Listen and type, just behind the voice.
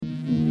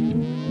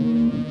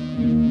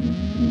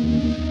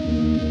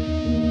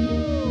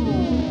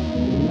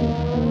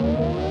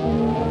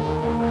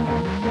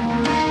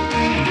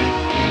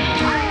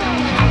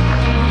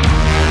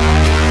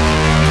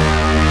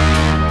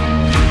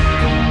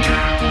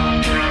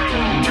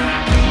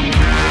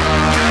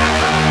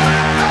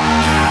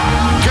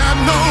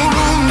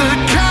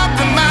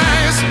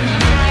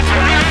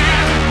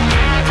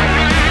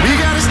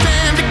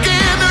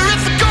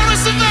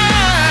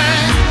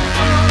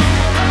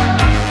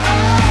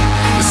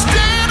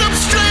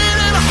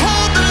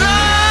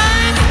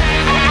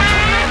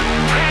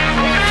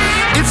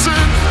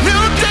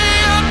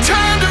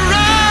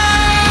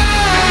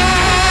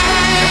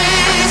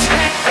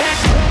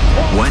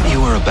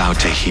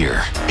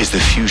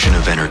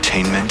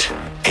entertainment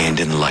and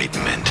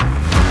enlightenment.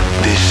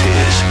 This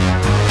is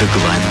the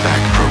Glenn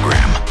Beck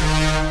Program.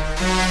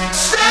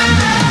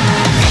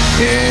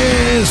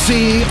 Is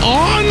he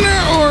on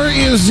or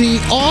is he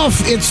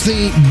off? It's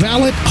the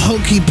ballot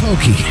hokey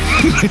pokey.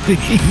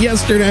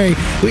 Yesterday,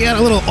 we had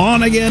a little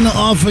on again,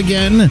 off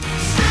again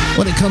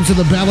when it comes to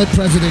the ballot.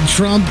 President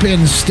Trump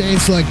in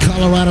states like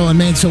Colorado and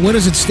Maine. So where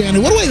does it stand?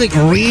 And what do I think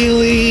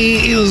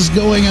really is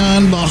going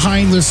on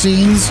behind the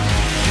scenes?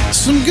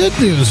 Some good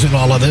news in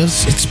all of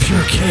this. It's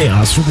pure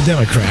chaos for the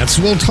Democrats.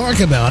 We'll talk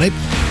about it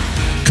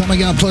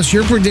coming up, plus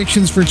your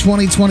predictions for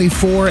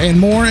 2024 and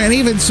more, and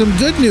even some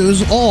good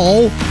news,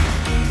 all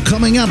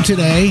coming up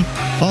today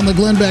on the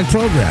Glenn Beck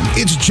Program.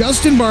 It's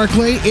Justin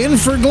Barclay in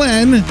for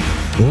Glenn,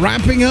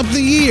 wrapping up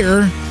the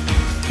year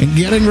and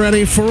getting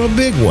ready for a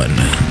big one,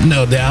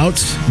 no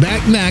doubt.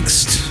 Back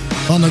next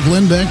on the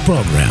Glenn Beck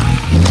Program.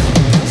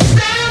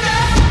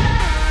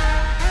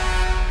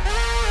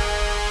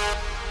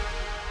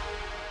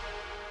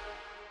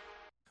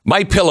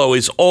 MyPillow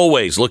is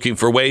always looking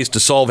for ways to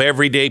solve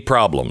everyday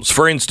problems.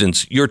 For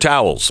instance, your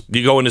towels.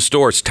 You go into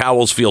stores,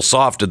 towels feel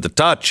soft at the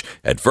touch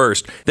at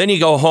first. Then you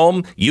go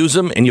home, use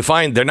them, and you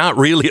find they're not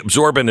really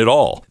absorbent at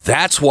all.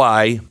 That's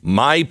why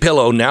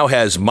MyPillow now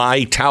has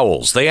My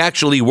Towels. They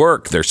actually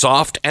work. They're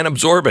soft and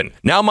absorbent.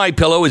 Now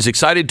MyPillow is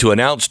excited to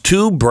announce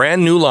 2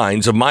 brand new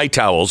lines of My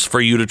Towels for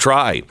you to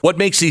try. What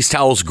makes these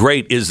towels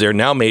great is they're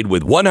now made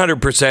with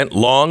 100%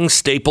 long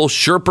staple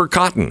Sherper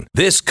cotton.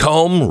 This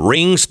comb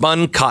ring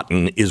spun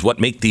cotton is what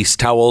make these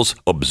towels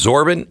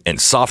absorbent and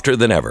softer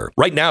than ever.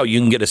 Right now, you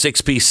can get a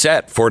 6-piece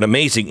set for an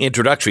amazing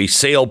introductory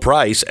sale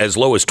price as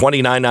low as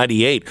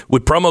 $29.98.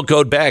 With promo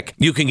code BECK,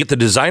 you can get the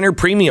designer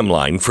premium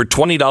line for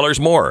 $20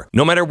 more.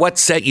 No matter what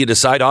set you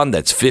decide on,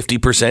 that's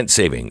 50%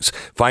 savings.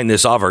 Find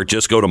this offer,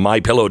 just go to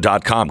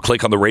MyPillow.com,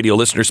 click on the radio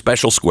listener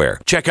special square.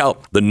 Check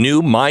out the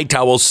new My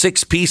Towels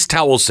 6-piece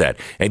towel set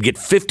and get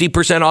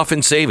 50% off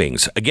in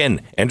savings.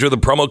 Again, enter the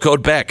promo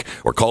code BECK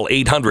or call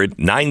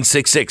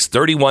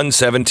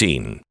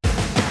 800-966-3117.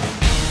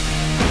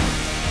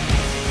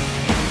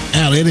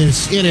 Well, it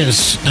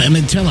is, I'm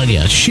telling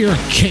you, sheer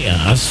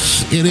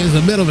chaos. It is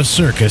a bit of a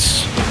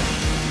circus.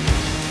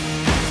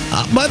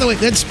 By the way,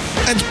 that's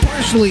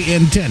partially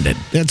intended.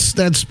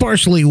 That's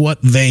partially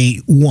what they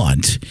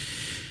want.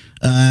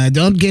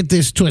 Don't get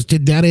this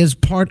twisted. That is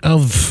part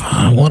of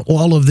what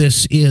all of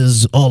this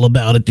is all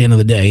about at the end of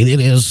the day. It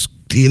is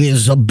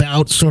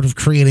about sort of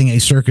creating a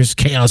circus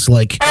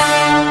chaos-like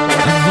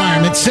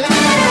environment. Send in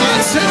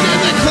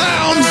the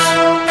clowns!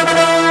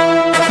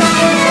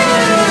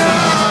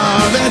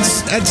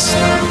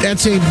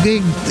 That's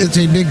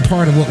a big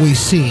part of what we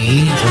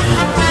see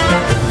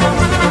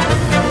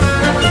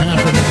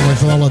happening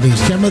with all of these.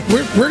 Ken,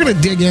 we're going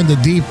to dig into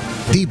deep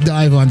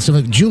dive on some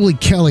of it. Julie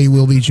Kelly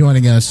will be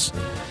joining us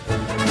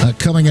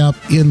coming up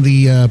in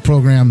the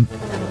program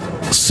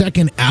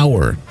second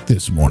hour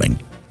this morning.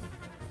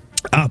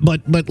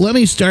 But let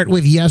me start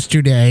with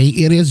yesterday.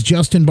 It is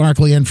Justin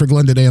Barclay in for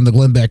Glenn today on the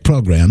Glenn Beck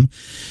Program.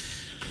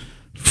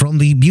 From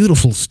the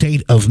beautiful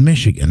state of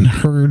Michigan,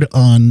 heard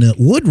on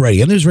Wood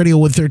Radio, News Radio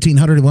Wood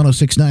 1300 and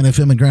 106.9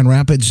 FM in Grand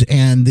Rapids,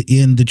 and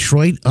in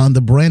Detroit on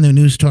the brand new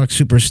News Talk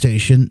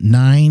Superstation,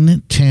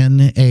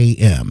 9:10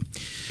 a.m.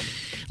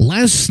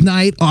 Last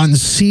night on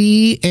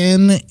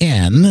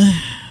CNN,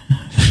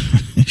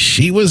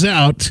 she was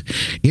out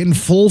in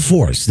full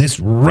force,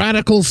 this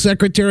radical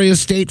Secretary of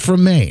State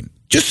from Maine.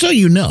 Just so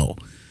you know,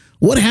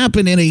 what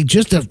happened in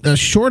just a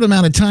short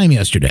amount of time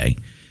yesterday.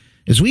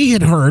 As we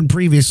had heard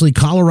previously,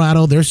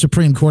 Colorado, their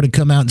Supreme Court had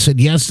come out and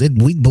said, yes,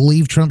 we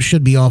believe Trump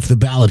should be off the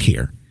ballot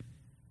here.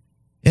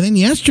 And then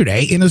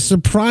yesterday, in a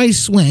surprise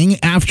swing,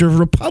 after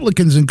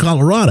Republicans in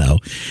Colorado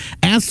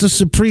asked the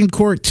Supreme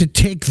Court to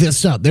take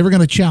this up, they were going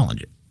to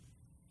challenge it.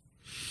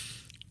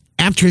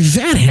 After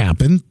that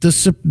happened, the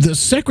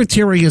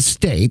Secretary of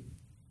State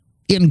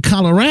in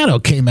Colorado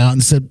came out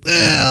and said,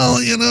 well,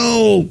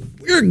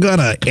 we're going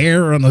to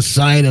err on the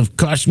side of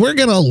caution. We're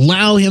going to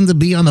allow him to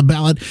be on the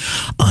ballot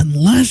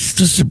unless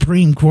the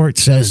Supreme Court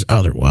says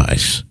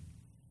otherwise.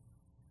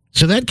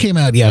 So that came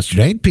out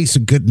yesterday. Piece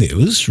of good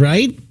news,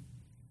 right?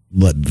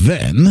 But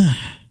then,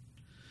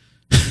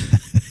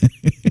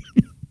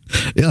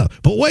 yeah,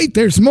 but wait,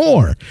 there's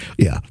more.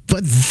 Yeah,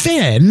 but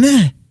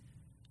then,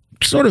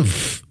 sort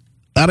of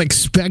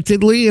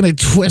unexpectedly, in a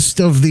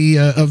twist of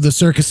the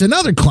circus,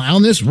 another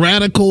clown, this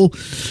radical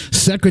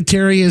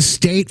Secretary of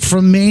State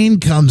from Maine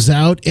comes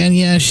out, and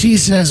yeah, she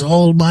says,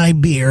 "Hold my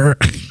beer."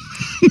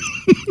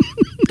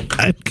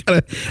 I'm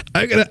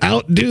gonna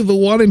outdo the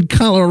one in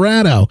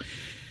Colorado.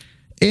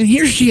 And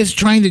here she is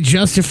trying to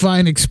justify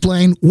and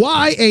explain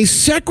why a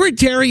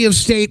Secretary of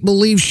State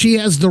believes she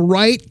has the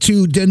right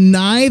to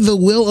deny the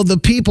will of the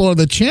people, or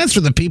the chance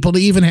for the people to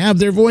even have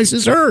their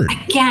voices heard.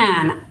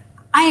 Again,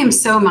 I am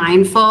so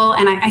mindful,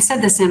 and I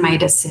said this in my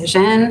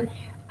decision,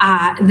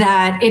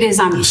 that it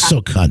is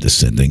so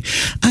condescending.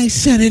 I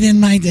said it in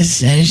my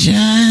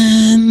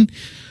decision.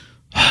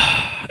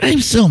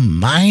 I'm so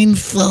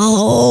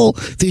mindful.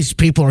 These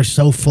people are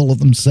so full of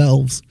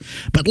themselves.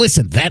 But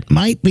listen, that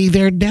might be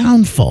their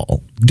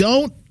downfall.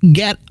 Don't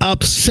get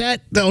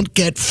upset. Don't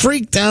get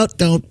freaked out.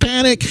 Don't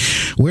panic.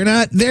 We're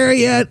not there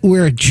yet.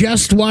 We're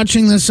just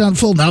watching this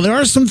unfold. Now, there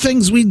are some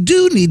things we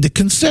do need to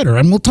consider,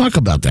 and we'll talk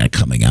about that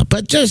coming up.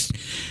 But just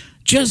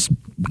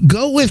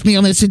go with me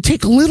on this and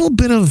take a little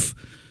bit of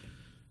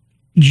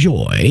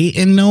joy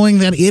in knowing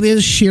that it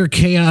is sheer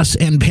chaos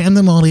and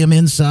pandemonium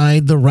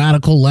inside the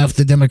radical left,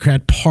 the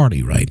Democrat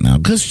Party right now,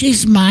 because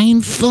she's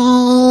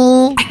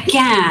mindful.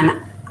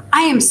 Again,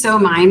 I am so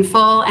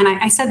mindful, and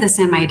I said this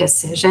in my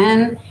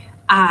decision,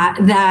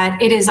 that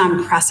it is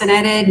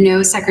unprecedented.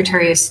 No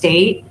Secretary of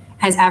State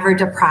has ever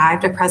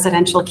deprived a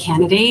presidential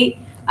candidate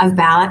of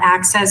ballot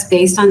access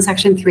based on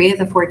Section 3 of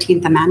the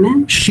 14th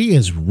Amendment. She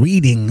is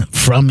reading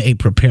from a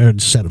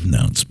prepared set of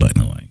notes, by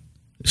the way.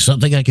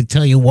 Something I could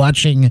tell you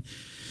watching.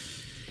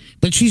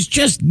 But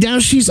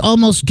she's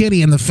almost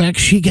giddy in the fact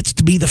she gets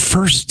to be the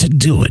first to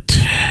do it.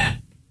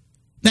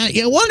 Now,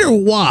 you wonder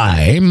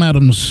why,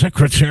 Madam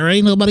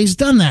Secretary, nobody's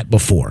done that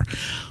before.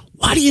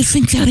 Why do you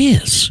think that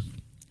is?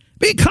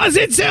 Because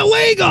it's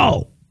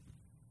illegal.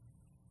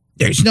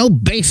 There's no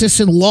basis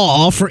in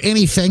law for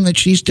anything that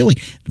she's doing.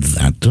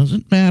 That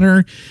doesn't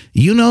matter.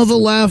 You know the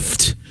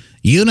left.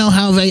 You know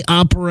how they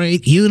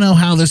operate. You know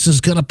how this is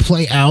going to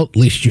play out. At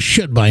least you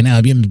should by now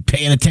if you've been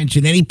paying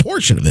attention to any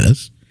portion of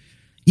this.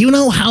 You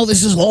know how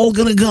this is all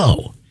going to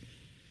go.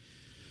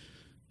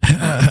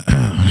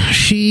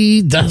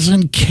 She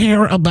doesn't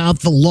care about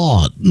the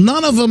law.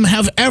 None of them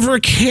have ever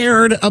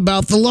cared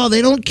about the law.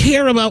 They don't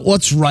care about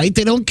what's right.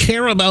 They don't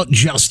care about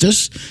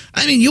justice.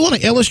 I mean, you want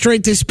to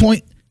illustrate this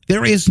point?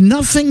 There is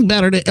nothing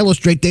better to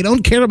illustrate they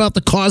don't care about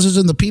the causes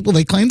and the people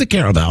they claim to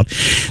care about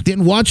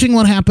than watching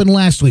what happened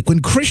last week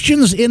when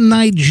Christians in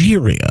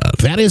Nigeria,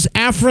 that is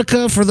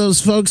Africa for those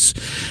folks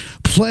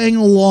playing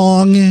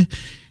along.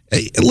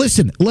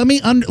 Listen, let me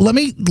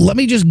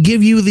just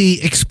give you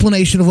the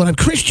explanation of what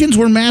happened. Christians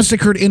were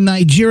massacred in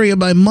Nigeria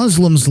by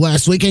Muslims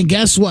last week, and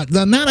guess what?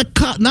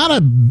 Not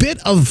a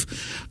bit of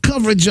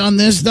coverage on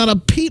this, not a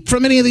peep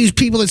from any of these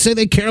people that say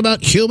they care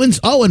about humans.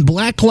 Oh, and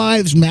Black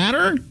Lives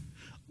Matter?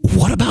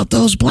 What about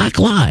those black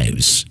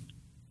lives?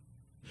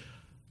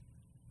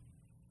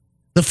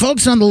 The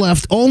folks on the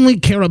left only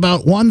care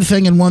about one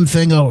thing and one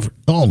thing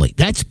only.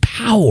 That's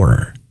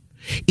power.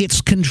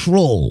 It's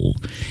control.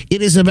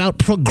 It is about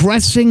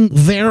progressing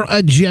their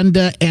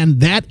agenda, and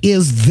that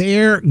is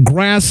their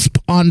grasp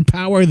on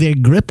power, their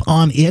grip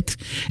on it,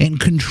 and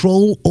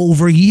control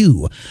over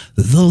you,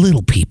 the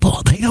little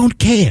people. They don't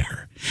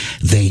care.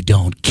 They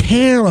don't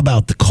care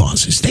about the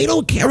causes. They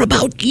don't care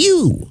about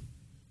you.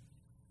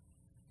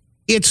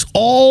 It's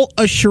all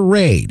a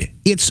charade.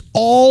 It's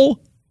all,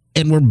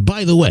 and we're,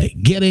 by the way,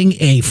 getting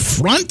a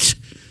front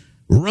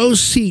row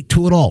seat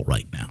to it all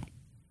right now.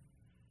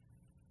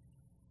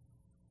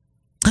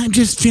 I'm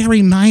just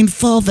very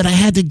mindful that I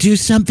had to do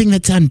something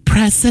that's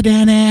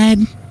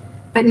unprecedented.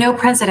 But no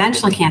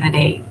presidential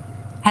candidate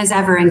has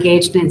ever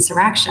engaged in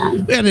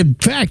insurrection. And in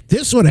fact,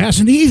 this one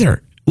hasn't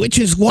either, which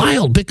is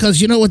wild because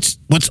you know what's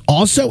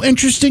also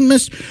interesting,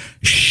 Miss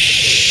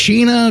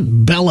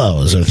Sheena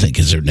Bellows, I think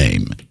is her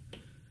name.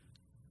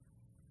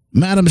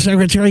 Madam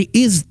Secretary,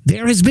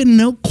 there has been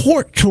no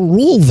court to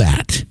rule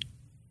that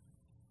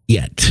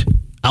yet.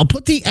 I'll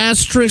put the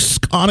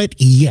asterisk on it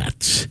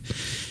yet.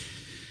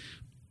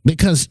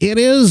 Because it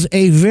is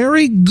a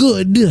very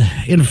good,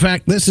 in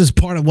fact, this is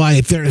part of why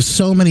there are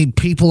so many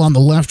people on the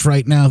left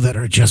right now that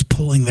are just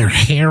pulling their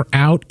hair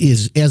out,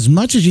 is as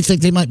much as you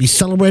think they might be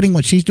celebrating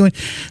what she's doing,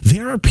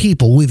 there are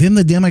people within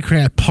the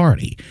Democrat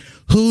Party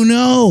who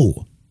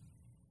know.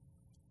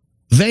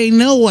 They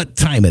know what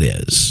time it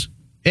is.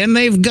 And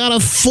they've got a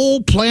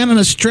full plan and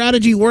a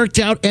strategy worked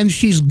out, and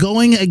she's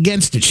going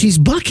against it. She's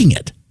bucking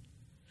it.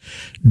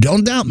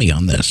 Don't doubt me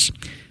on this.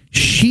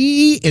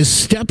 She is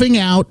stepping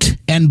out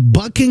and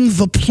bucking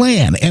the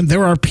plan, and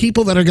there are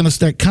people that are going to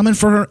start coming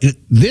for her.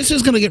 This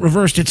is going to get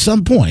reversed at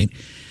some point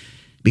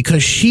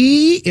because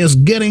she is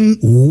getting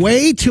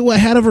way too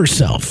ahead of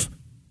herself.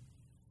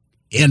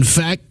 In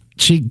fact,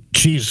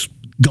 she's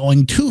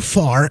going too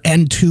far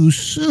and too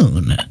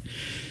soon,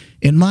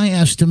 in my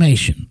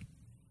estimation.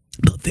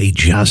 But they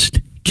just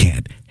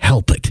can't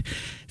help it.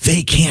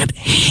 They can't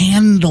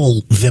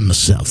handle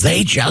themselves.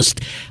 They just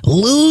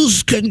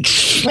lose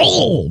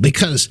control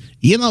because,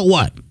 you know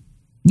what?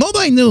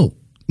 Nobody knew.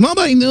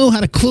 Nobody knew,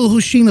 had a clue who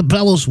Sheena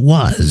Bellows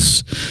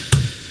was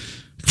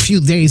a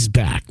few days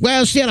back.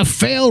 Well, she had a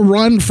failed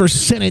run for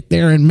Senate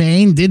there in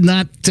Maine. Did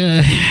not,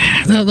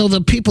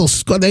 the people,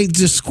 they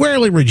just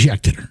squarely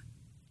rejected her.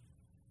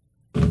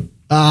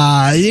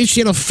 She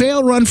had a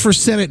failed run for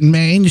Senate in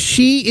Maine.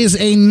 She is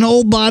a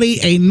nobody,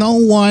 a no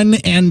one,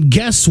 and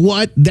guess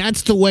what?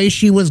 That's the way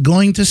she was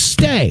going to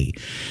stay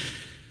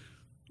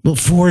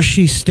before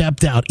she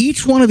stepped out.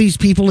 Each one of these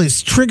people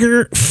is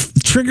trigger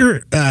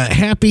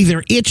happy.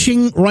 They're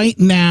itching right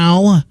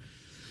now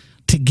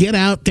to get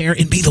out there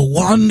and be the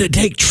one to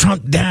take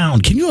Trump down.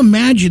 Can you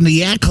imagine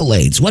the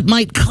accolades? What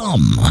might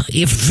come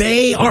if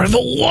they are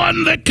the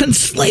one that can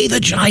slay the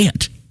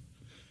giant?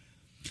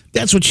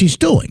 That's what she's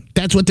doing.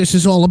 That's what this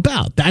is all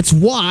about. That's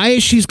why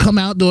she's come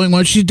out doing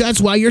what she does.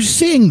 That's why you're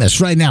seeing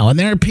this right now. And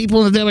there are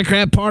people in the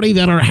Democrat Party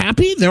that are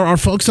happy. There are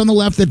folks on the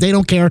left that they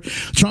don't care.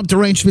 Trump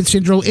derangement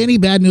syndrome. Any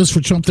bad news for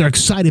Trump, they're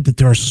excited. But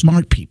there are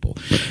smart people.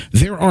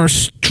 There are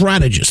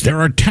strategists. There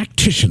are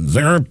tacticians.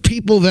 There are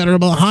people that are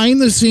behind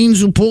the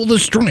scenes who pull the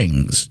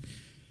strings.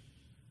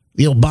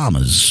 The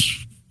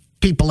Obamas.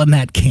 People in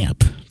that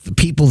camp. The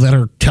people that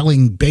are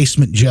telling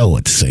Basement Joe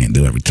what to say and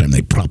do every time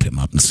they prop him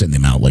up and send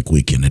him out like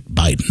weekend at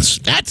Biden's.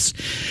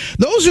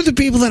 Those are the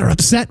people that are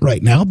upset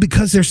right now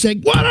because they're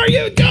saying, what are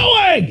you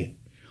doing?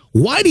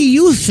 Why do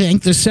you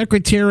think the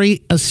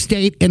Secretary of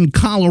State in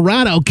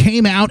Colorado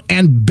came out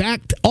and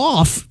backed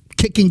off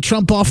kicking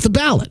Trump off the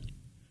ballot?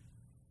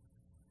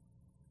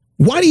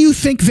 Why do you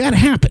think that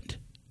happened?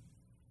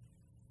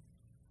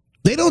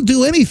 They don't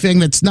do anything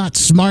that's not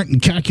smart and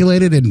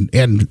calculated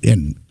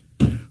and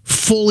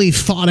fully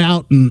thought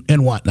out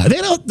and whatnot.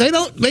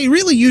 They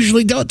really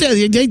usually don't.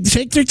 They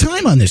take their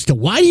time on this.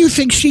 Why do you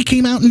think she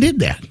came out and did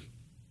that?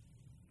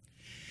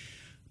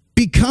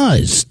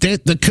 Because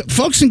the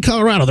folks in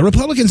Colorado, the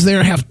Republicans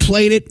there have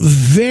played it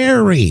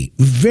very,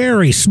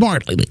 very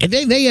smartly.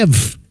 They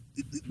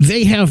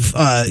have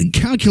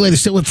calculated.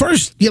 So at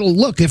first,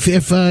 look, if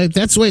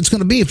that's the way it's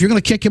going to be, if you're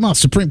going to kick him off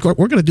Supreme Court,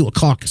 we're going to do a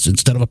caucus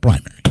instead of a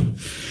primary.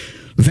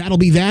 That'll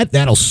be that.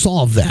 That'll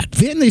solve that.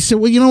 Then they said,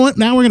 well, you know what?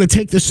 Now we're going to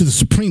take this to the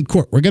Supreme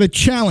Court. We're going to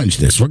challenge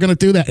this. We're going to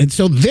do that. And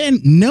so then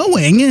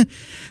knowing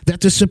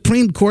that the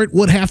Supreme Court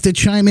would have to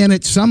chime in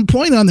at some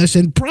point on this,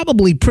 and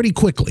probably pretty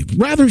quickly,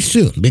 rather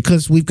soon,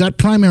 because we've got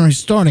primaries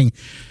starting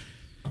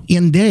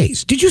in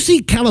days. Did you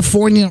see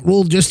California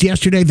ruled just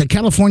yesterday that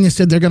California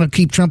said they're going to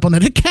keep Trump on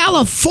that?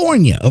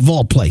 California, of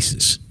all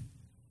places.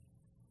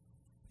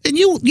 And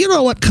you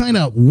know what kind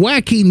of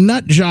wacky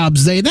nut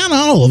jobs not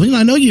all of them.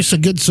 I know you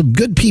some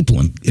good people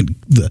in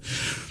the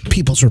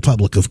People's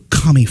Republic of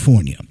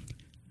California.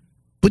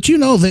 But you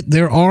know that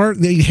they are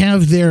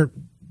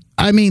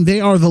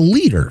the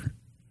leader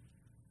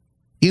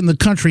in the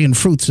country in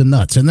fruits and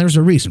nuts, and there's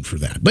a reason for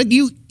that. But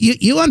you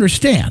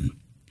understand.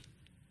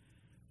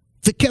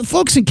 The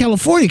folks in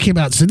California came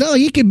out and said, no,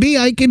 he can be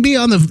on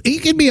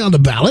the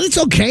ballot. It's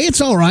okay, it's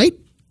all right.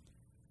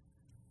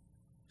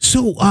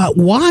 So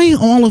why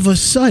all of a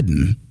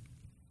sudden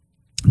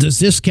does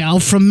this gal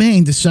from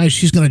Maine decide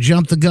she's going to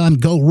jump the gun,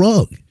 go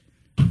rogue?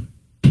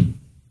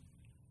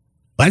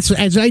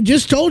 As I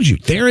just told you,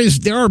 there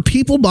are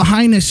people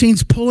behind the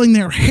scenes pulling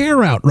their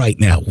hair out right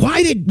now.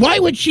 Why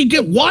did she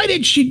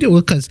do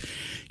it? Because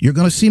you're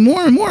going to see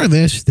more and more of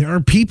this. There are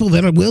people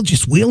that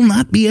will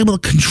not be able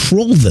to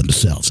control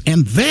themselves,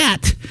 and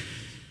that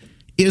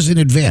is an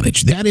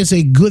advantage. That is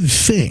a good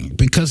thing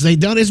because they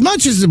don't, as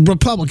much as the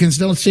Republicans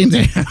don't seem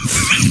to have.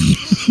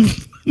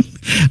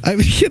 I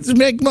mean,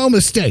 make no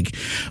mistake.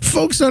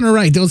 Folks on the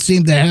right don't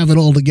seem to have it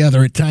all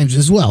together at times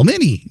as well.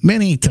 Many,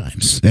 many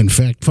times. In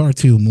fact, far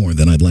too more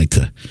than I'd like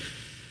to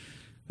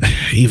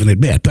even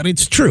admit. But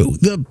it's true.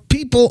 The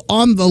people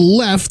on the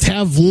left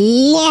have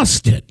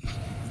lost it.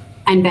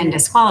 And been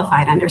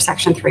disqualified under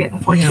Section 3 of the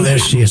 14th. Yeah, there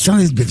she is.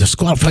 Somebody's been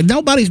disqualified.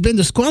 Nobody's been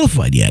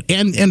disqualified yet.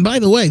 And by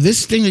the way,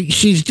 this thing that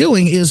she's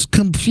doing is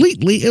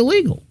completely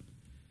illegal.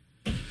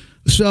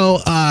 So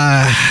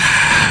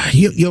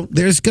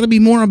there's going to be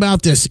more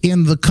about this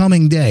in the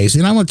coming days.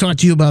 And I want to talk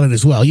to you about it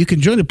as well. You can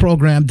join the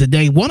program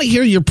today. Want to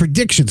hear your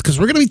predictions because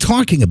we're going to be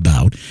talking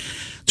about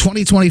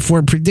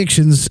 2024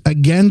 predictions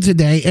again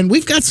today. And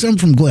we've got some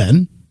from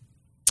Glenn.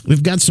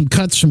 We've got some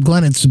cuts from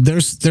Glenn, and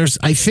there's.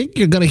 I think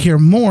you're going to hear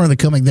more in the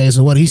coming days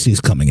of what he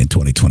sees coming in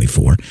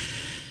 2024.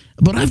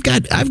 But I've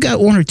got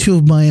one or two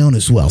of my own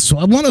as well. So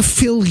I want to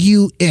fill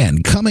you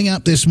in. Coming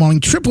up this morning,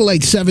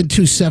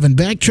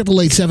 888-727-BECK,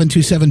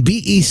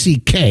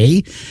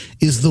 888-727-BECK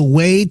is the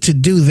way to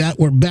do that.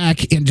 We're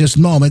back in just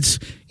moments.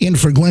 In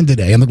for Glenn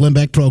today on the Glenn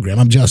Beck program.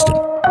 I'm Justin.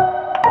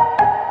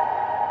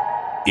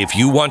 If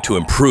you want to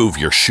improve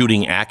your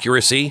shooting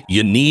accuracy,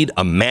 you need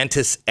a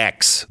Mantis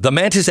X. The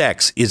Mantis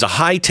X is a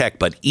high-tech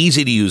but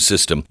easy-to-use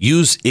system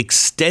used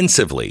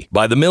extensively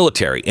by the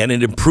military, and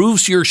it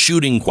improves your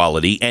shooting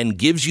quality and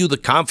gives you the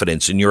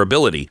confidence in your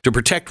ability to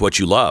protect what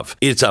you love.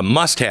 It's a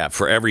must-have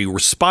for every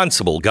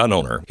responsible gun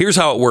owner. Here's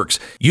how it works.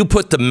 You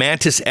put the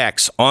Mantis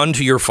X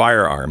onto your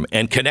firearm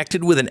and connect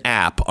it with an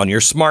app on your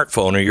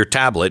smartphone or your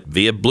tablet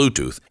via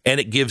Bluetooth, and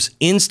it gives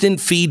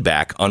instant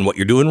feedback on what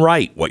you're doing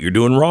right, what you're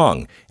doing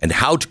wrong, and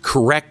how to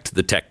correct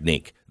the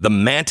technique. The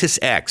Mantis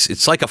X,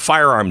 it's like a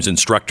firearms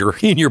instructor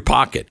in your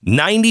pocket.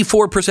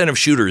 94% of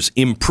shooters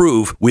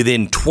improve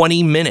within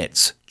 20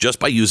 minutes just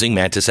by using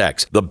Mantis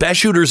X. The best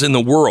shooters in the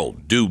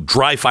world do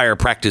dry fire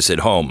practice at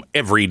home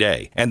every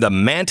day. And the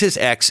Mantis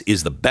X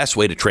is the best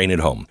way to train at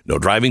home. No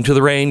driving to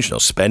the range, no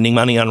spending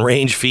money on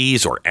range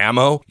fees or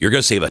ammo. You're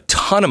going to save a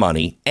ton of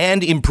money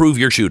and improve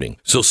your shooting.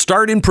 So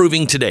start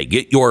improving today.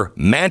 Get your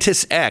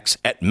Mantis X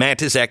at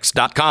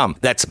MantisX.com.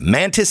 That's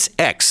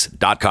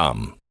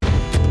MantisX.com.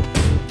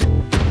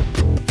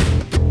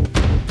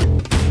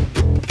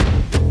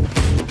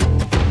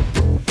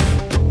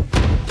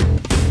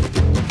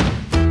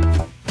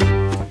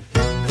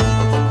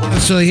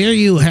 So here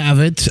you have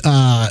it.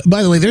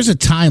 By the way, there's a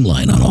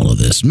timeline on all of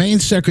this. Maine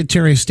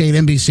Secretary of State,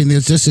 NBC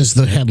News, this is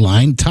the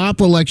headline. Top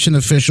election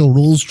official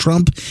rules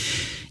Trump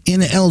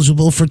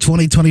ineligible for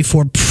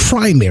 2024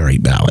 primary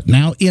ballot.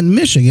 Now, in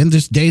Michigan,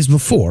 just days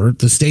before,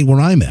 the state where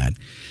I'm at,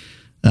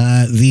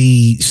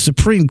 the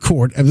Supreme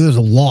Court, there's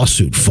a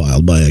lawsuit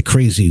filed by a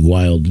crazy,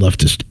 wild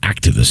leftist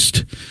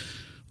activist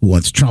who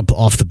wants Trump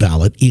off the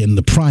ballot in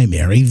the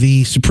primary.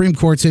 The Supreme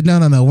Court said, no,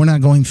 we're not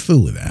going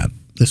through with that.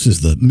 This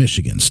is the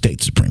Michigan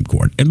State Supreme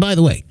Court. And by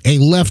the way, a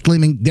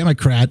left-leaning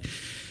Democrat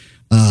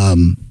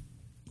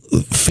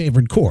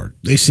favored court.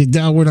 They said,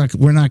 no,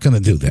 we're not going to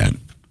do that.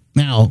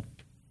 Now,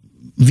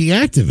 the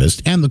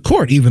activist and the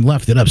court even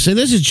left it up. Say,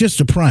 this is just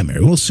a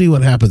primary. We'll see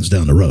what happens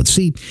down the road.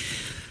 See,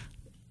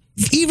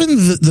 even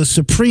the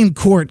Supreme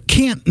Court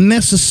can't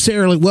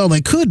necessarily, well,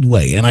 they could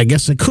weigh, and I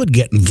guess they could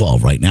get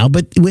involved right now,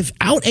 but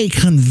without a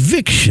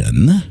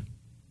conviction,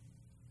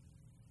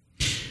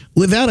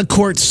 without a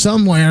court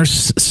somewhere,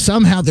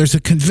 somehow there's a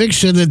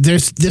conviction that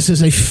this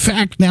is a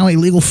fact now, a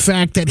legal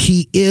fact that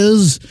he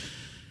is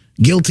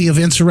guilty of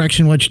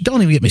insurrection, which,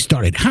 don't even get me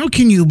started. How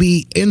can you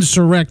be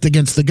insurrect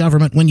against the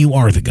government when you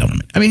are the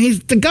government? I mean, he's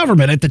the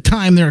government at the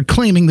time. They're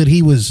claiming that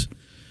he was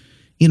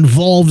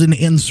involved in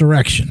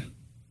insurrection.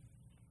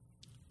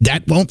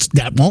 That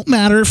won't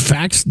matter.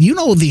 Facts, you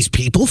know these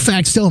people.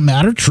 Facts don't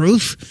matter.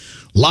 Truth,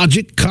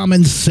 logic,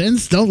 common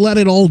sense. Don't let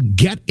it all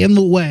get in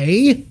the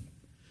way.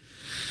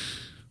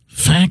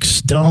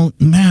 Facts don't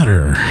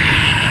matter.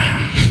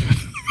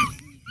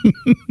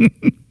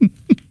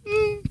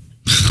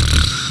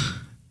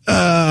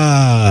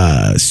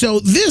 So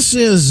this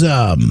is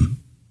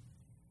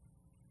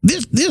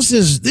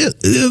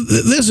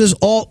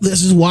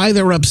why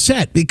they're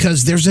upset,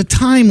 because there's a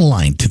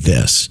timeline to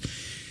this.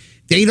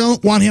 They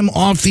don't want him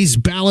off these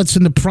ballots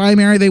in the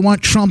primary. They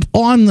want Trump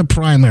on the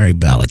primary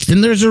ballots.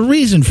 And there's a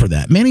reason for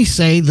that. Many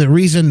say the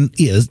reason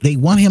is they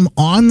want him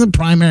on the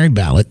primary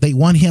ballot. They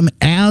want him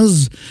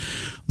as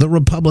the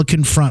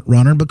Republican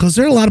frontrunner, because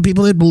there are a lot of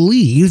people that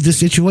believe the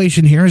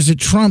situation here is that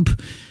Trump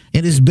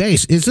and his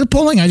base, it's the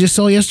polling I just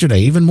saw yesterday,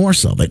 even more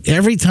so, that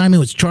every time he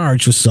was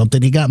charged with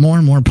something, he got more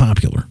and more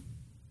popular.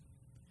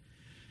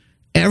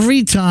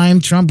 Every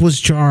time Trump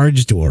was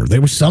charged, or there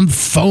was some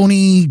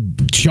phony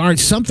charge,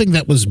 something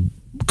that was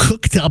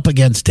cooked up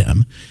against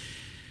him,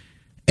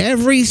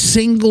 every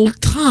single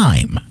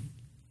time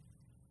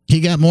he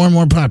got more and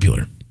more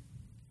popular.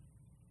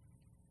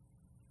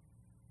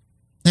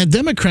 And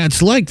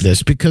Democrats like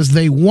this because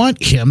they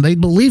want him. They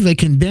believe they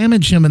can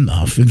damage him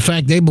enough. In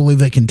fact, they believe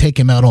they can take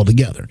him out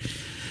altogether.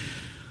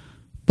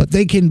 But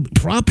they can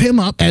prop him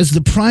up as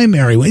the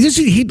primary. I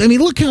mean,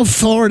 look how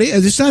far it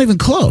is. It's not even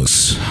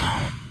close.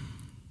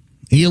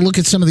 You look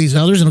at some of these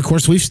others, and of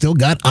course, we've still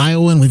got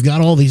Iowa, and we've got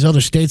all these other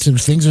states, and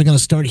things are going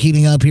to start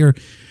heating up here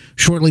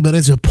shortly. But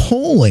as a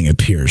polling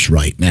appears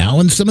right now,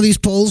 and some of these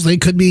polls, they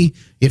could be,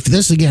 if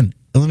this again,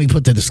 let me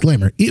put the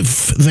disclaimer,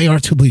 if they are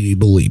to be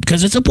believed,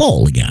 because it's a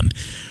poll again.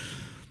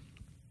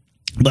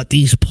 But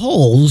these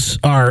polls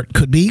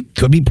could be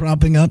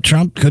propping up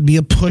Trump, could be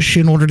a push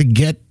in order to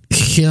get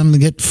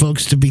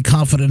folks to be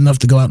confident enough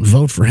to go out and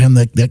vote for him.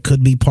 That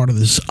could be part of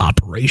this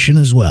operation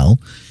as well.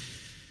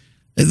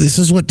 This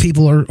is what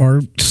people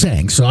are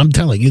saying. So I'm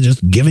telling you,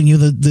 just giving you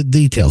the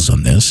details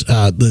on this.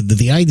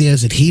 The idea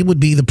is that he would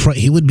be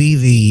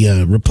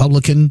the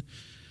Republican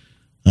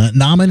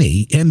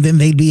nominee, and then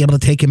they'd be able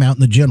to take him out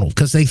in the general,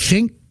 because they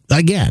think,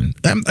 again,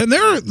 and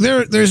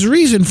there's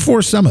reason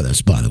for some of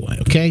this, by the way,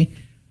 okay?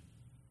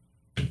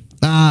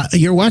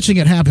 You're watching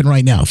it happen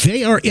right now.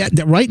 They are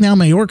right now,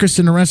 Mayorkas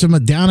and the rest of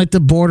them are down at the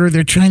border.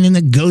 They're trying to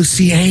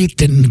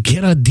negotiate and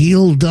get a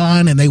deal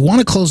done, and they want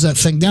to close that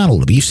thing down a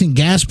little bit. You've seen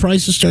gas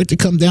prices start to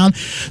come down.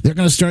 They're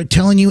going to start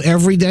telling you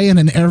every day and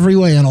in every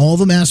way on all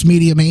the mass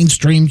media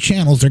mainstream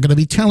channels. They're going to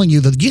be telling you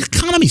that the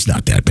economy's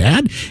not that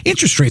bad.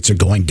 Interest rates are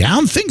going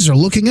down. Things are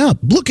looking up.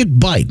 Look at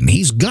Biden.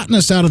 He's gotten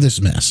us out of this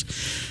mess.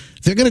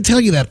 They're going to tell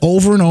you that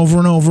over and over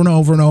and over and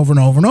over and over and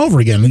over and over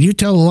again. And you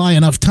tell a lie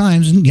enough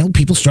times, and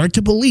people start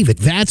to believe it.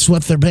 That's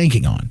what they're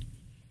banking on.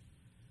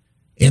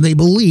 And they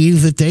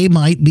believe that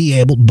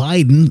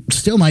Biden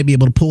still might be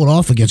able to pull it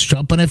off against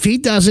Trump. And if he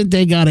doesn't,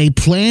 they got a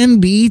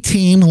Plan B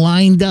team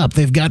lined up.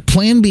 They've got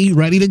Plan B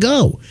ready to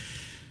go.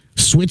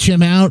 Switch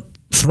him out.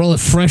 Throw a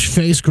fresh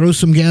face,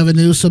 gruesome Gavin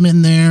Newsom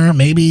in there.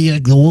 Maybe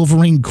the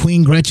Wolverine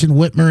Queen Gretchen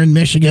Whitmer in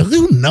Michigan.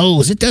 Who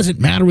knows? It doesn't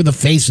matter where the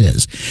face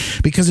is,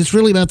 because it's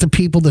really about the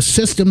people, the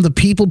system, the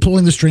people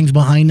pulling the strings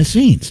behind the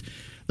scenes.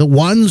 The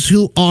ones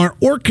who are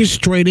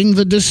orchestrating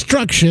the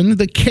destruction,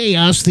 the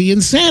chaos, the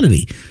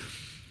insanity.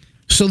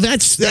 So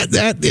that's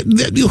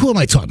that. Who am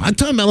I talking about? I'm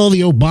talking about all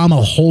the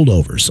Obama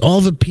holdovers, all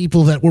the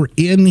people that were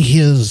in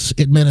his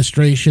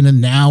administration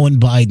and now in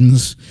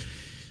Biden's.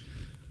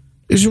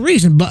 There's a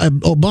reason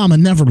Obama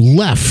never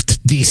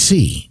left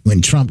D.C. when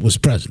Trump was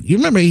president. You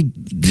remember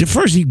the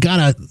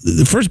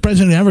first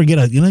president to ever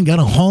got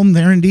a home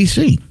there in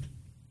D.C.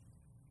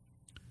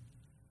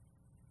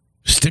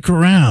 Stick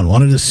around,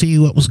 wanted to see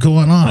what was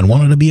going on,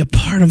 wanted to be a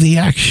part of the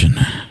action.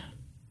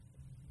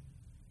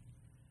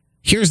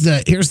 Here's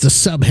the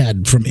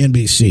subhead from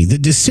NBC. The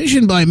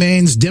decision by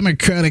Maine's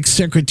Democratic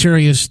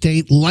Secretary of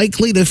State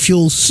likely to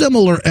fuel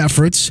similar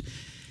efforts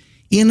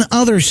in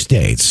other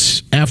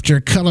states after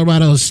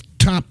Colorado's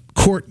top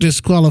court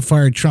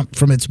disqualified Trump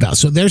from its ballot.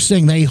 So they're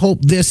saying they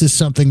hope this is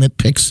something that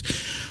picks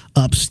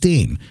up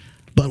steam.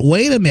 But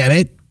wait a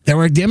minute. There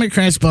are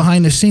Democrats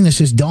behind the scene that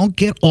says, don't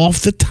get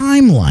off the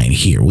timeline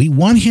here. We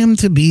want him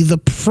to be the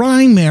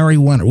primary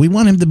winner. We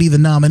want him to be the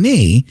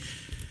nominee.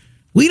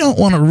 We don't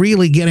want to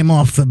really get him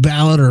off the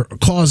ballot or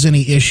cause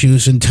any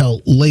issues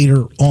until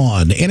later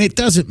on. And it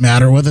doesn't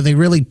matter whether they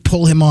really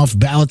pull him off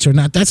ballots or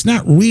not. That's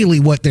not really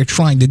what they're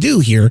trying to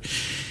do here.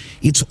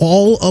 It's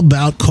all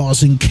about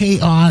causing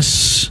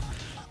chaos,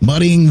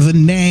 muddying the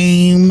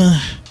name.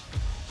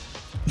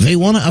 They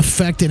want to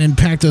affect and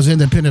impact those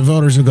independent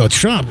voters and go,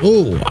 Trump,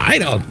 I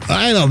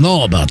don't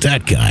know about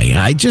that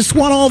guy. I just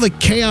want all the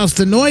chaos,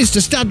 the noise to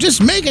stop.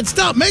 Just make it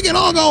stop. Make it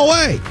all go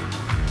away.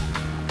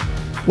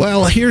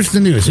 Well, here's the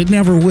news. It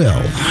never will.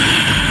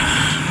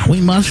 We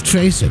must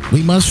face it.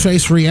 We must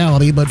face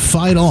reality, but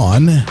fight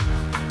on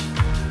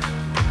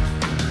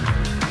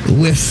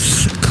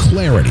with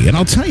clarity. And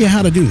I'll tell you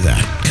how to do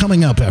that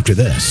coming up after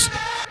this.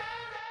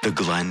 The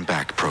Glenn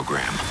Beck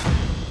Program.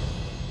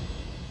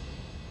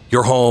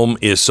 Your home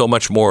is so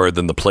much more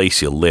than the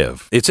place you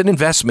live. It's an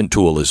investment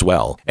tool as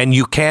well. And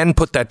you can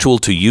put that tool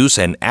to use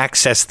and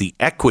access the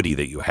equity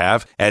that you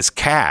have as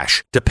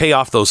cash to pay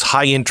off those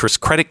high interest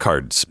credit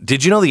cards.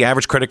 Did you know the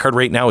average credit card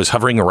rate now is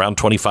hovering around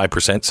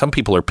 25%? Some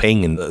people are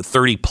paying in the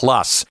 30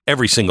 plus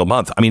every single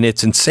month. I mean,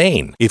 it's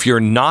insane. If you're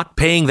not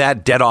paying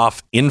that debt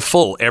off in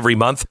full every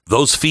month,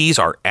 those fees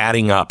are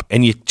adding up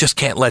and you just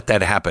can't let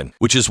that happen,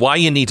 which is why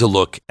you need to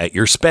look at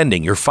your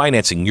spending, your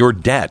financing, your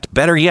debt.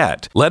 Better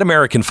yet, let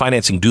American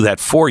Financing do that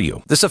for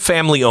you. This is a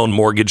family-owned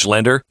mortgage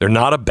lender. They're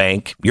not a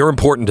bank. You're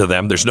important to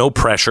them. There's no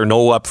pressure,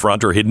 no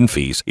upfront or hidden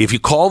fees. If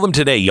you call them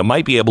today, you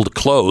might be able to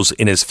close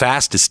in as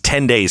fast as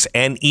 10 days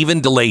and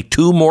even delay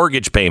 2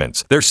 mortgage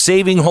payments. They're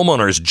saving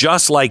homeowners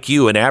just like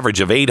you an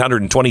average of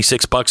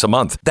 $826 a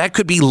month. That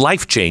could be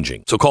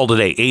life-changing. So call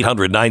today,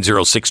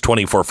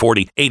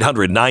 800-906-2440,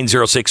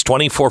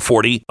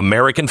 800-906-2440,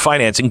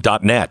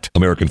 AmericanFinancing.net.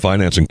 American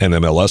Financing,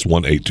 NMLS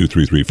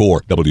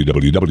 182334,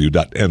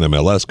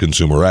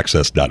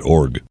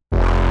 www.nmlsconsumeraccess.org.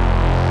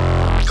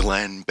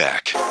 Glenn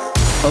Beck.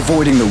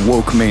 Avoiding the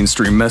woke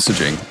mainstream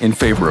messaging in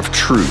favor of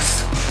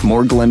truth.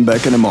 More Glenn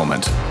Beck in a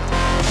moment.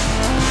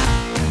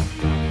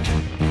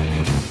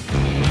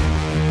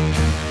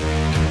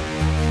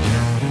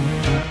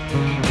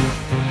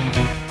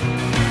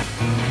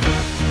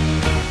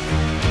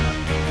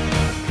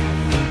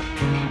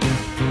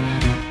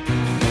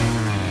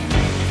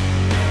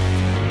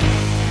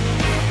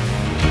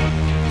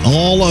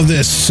 All of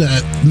this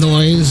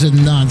noise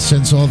and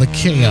nonsense, all the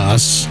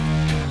chaos,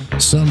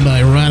 sung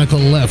by radical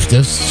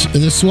leftists.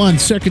 This one,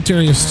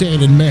 Secretary of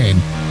State in Maine.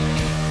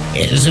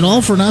 Is it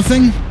all for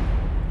nothing?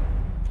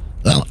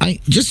 Well, I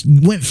just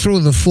went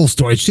through the full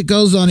story. She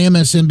goes on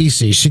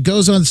MSNBC. She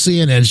goes on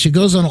CNN. She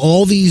goes on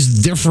all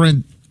these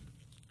different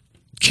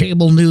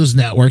cable news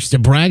networks to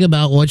brag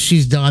about what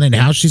she's done and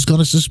how she's going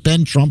to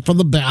suspend Trump from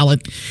the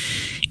ballot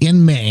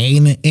in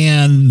Maine.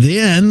 And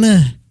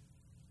then,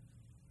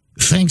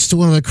 thanks to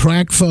one of the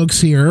crack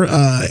folks here,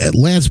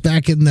 Lance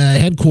back in the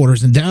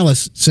headquarters in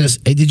Dallas, says,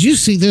 hey, did you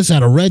see this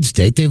out of Red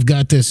State? They've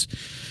got this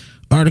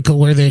article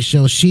where they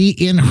show she,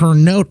 in her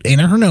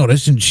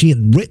notice, and she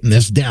had written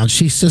this down,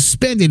 she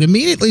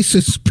immediately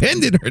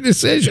suspended her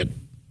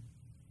decision.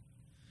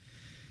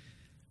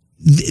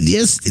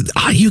 Yes,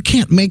 you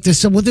can't make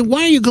this up. Well, then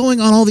why are you going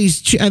on all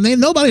these? And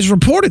nobody's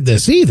reported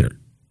this either.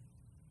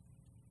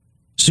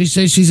 She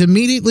says she's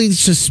immediately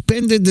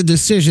suspended the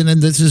decision,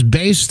 and this is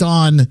based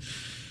on,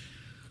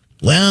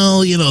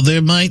 well,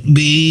 there might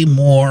be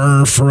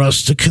more for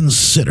us to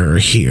consider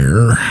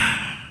here.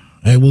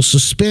 I will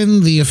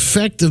suspend the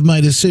effect of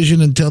my decision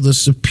until the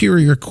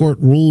Superior Court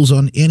rules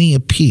on any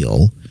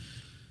appeal.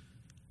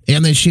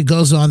 And then she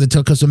goes on to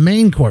tell, because the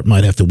Maine court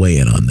might have to weigh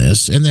in on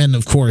this. And then,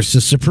 of course,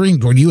 the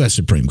Supreme Court, U.S.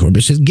 Supreme Court,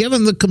 but she's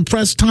given the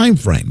compressed time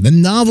frame, the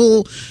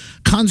novel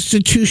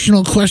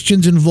constitutional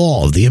questions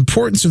involved, the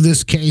importance of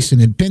this case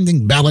and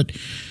impending ballot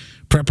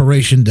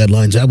preparation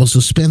deadlines, I will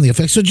suspend the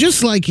effect. So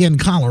just like in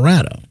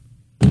Colorado.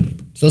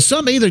 So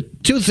either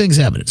two things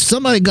happened.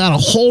 Somebody got a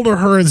hold of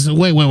her and said,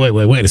 wait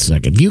a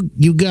second.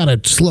 You got to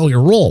slow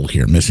your roll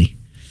here, Missy.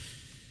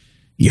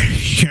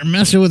 You're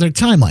messing with her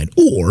timeline.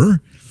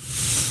 Or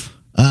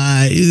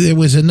there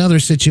was another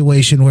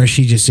situation where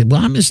she just said,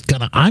 well, I'm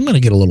going to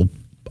get a little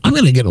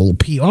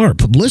PR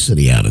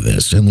publicity out of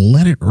this and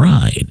let it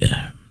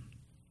ride.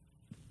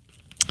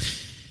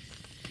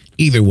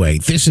 Either way,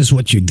 this is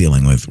what you're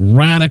dealing with.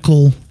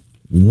 Radical,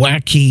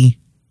 wacky,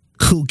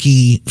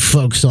 kooky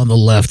folks on the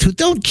left who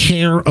don't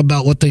care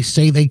about what they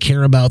say they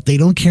care about. They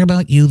don't care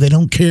about you. They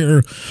don't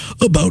care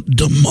about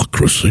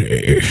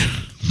democracy.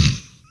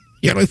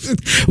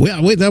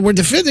 We're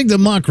defending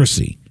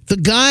democracy. The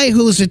guy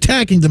who's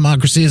attacking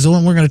democracy is the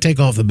one we're going to take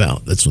off the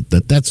ballot.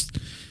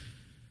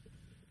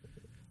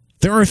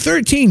 There are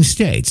 13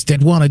 states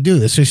that want to do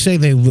this. They say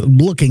they're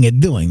looking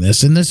at doing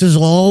this, and this is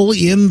all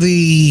in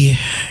the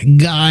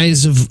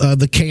guise of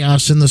the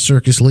chaos and the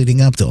circus leading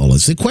up to all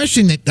this. The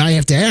question that I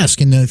have to ask,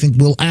 and I think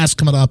we'll ask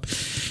coming up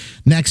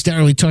next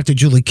hour, we talked to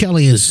Julie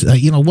Kelly, is,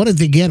 what did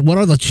they get? What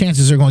are the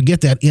chances they're going to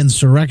get that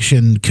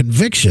insurrection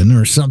conviction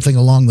or something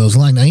along those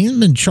lines? Now, he hasn't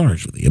been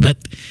charged with you, but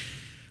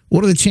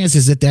what are the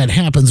chances that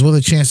happens? What are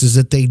the chances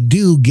that they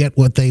do get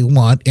what they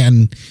want?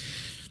 And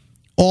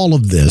all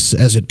of this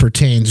as it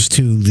pertains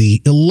to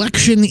the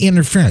election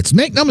interference.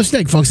 Make no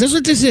mistake, folks, that's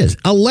what this is.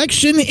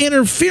 Election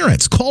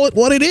interference. Call it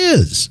what it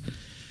is.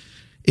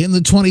 In the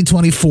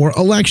 2024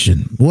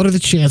 election, what are the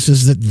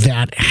chances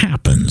that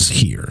happens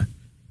here?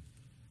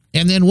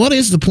 And then what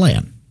is the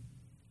plan?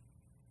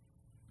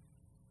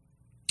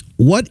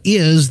 What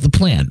is the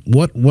plan?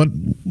 What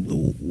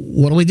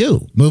do we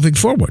do moving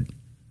forward?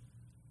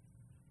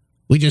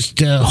 We just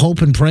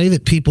hope and pray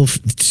that people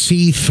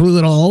see through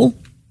it all.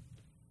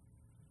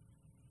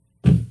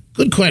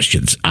 Good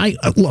questions. I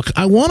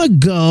want to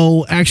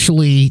go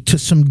actually to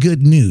some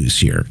good news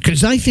here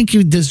because I think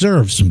you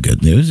deserve some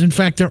good news. In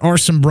fact, there are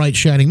some bright,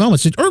 shining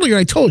moments. Earlier,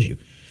 I told you,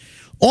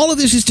 all of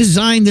this is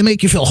designed to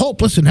make you feel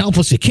hopeless and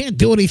helpless. You can't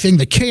do anything.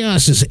 The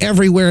chaos is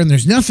everywhere, and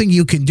there's nothing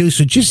you can do.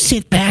 So just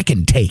sit back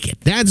and take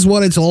it. That's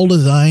what it's all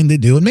designed to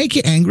do and make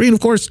you angry. And, of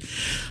course,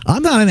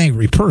 I'm not an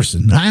angry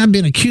person. I have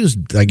been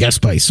accused, I guess,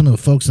 by some of the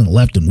folks on the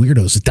left and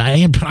weirdos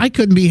that I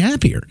couldn't be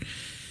happier.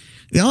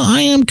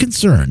 I am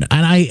concerned,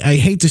 and I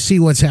hate to see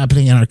what's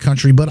happening in our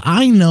country, but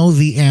I know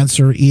the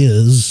answer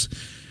is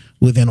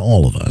within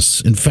all of us.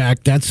 In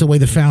fact, that's the way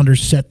the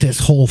founders set this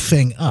whole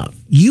thing up.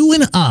 You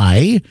and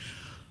I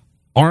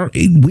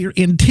we're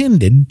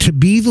intended to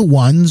be the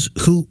ones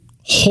who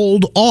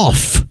hold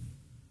off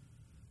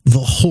the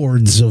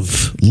hordes of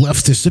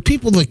leftists, the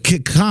people, the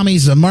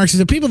commies, the Marxists,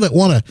 the people that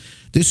want to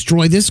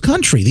destroy this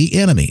country, the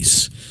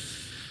enemies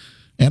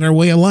and our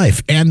way of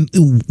life. And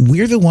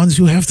we're the ones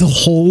who have to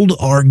hold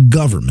our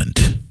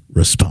government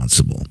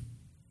responsible.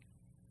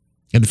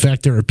 In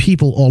fact, there are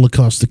people all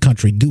across the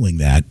country doing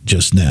that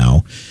just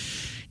now.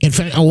 In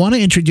fact, I want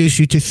to introduce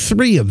you to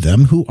 3 of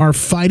them who are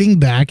fighting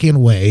back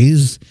in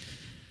ways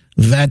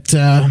that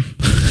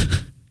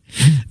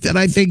that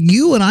I think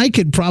you and I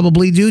could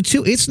probably do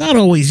too. It's not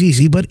always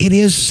easy, but it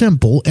is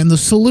simple. And the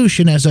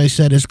solution, as I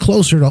said, is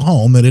closer to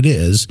home than it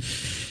is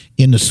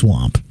in the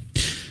swamp.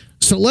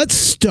 So let's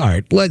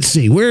start. Let's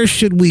see. Where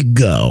should we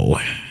go?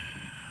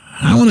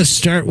 I want to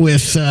start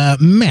with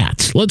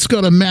Matt. Let's go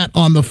to Matt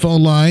on the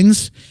phone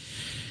lines.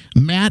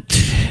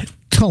 Matt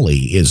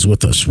Tully is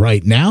with us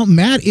right now.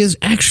 Matt is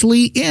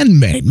actually in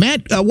Maine.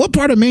 Matt, what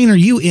part of Maine are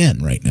you in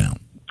right now?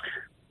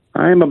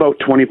 I'm about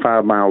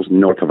 25 miles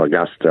north of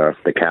Augusta,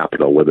 the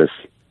capital, where this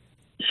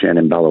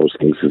Shannon Bellows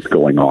things is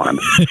going on.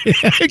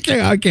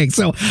 Okay.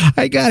 So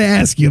I got to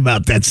ask you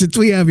about that since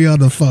we have you on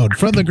the phone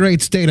from the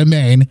great state of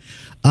Maine.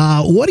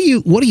 What do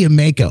you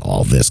make of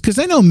all this? Because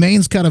I know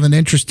Maine's kind of an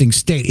interesting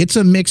state. It's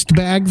a mixed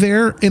bag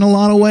there in a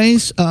lot of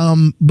ways.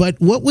 But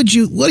what do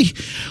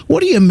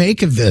you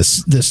make of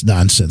this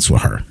nonsense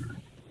with her?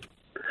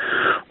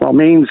 Well,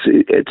 Maine's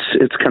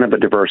it's kind of a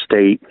diverse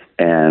state,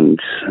 and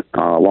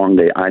along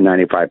the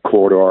I-95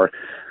 corridor,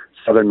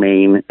 southern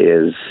Maine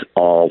is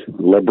all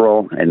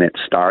liberal, and it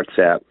starts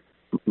at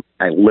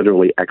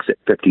literally exit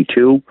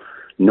 52.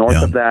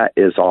 North of that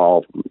is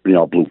all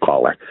blue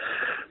collar.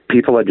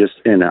 People are just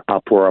in an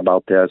uproar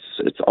about this.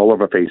 It's all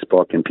over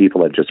Facebook, and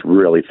people are just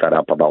really fed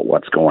up about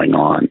what's going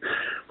on.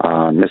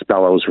 Miss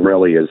Bellows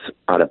really is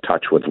out of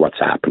touch with what's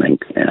happening,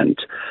 and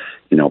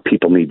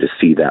people need to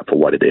see that for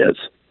what it is.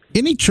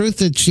 Any truth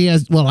that she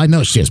has? Well, I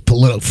know she has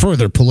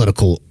further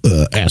political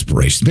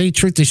aspirations. Any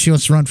truth that she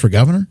wants to run for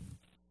governor?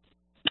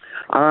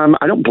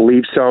 I don't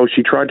believe so.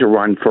 She tried to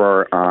run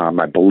for,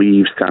 I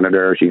believe,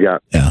 senator. She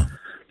got,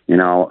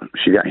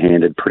 she got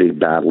handed pretty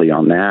badly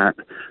on that.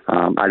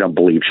 I don't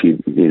believe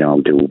she'd,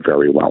 do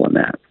very well in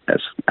that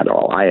at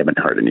all. I haven't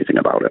heard anything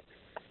about it.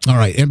 All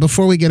right. And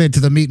before we get into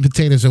the meat and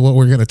potatoes of what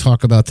we're going to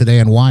talk about today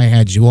and why I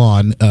had you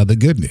on, the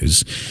good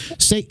news,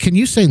 can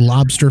you say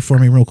lobster for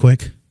me real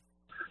quick?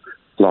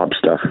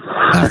 Lobster.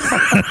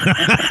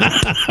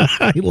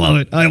 I love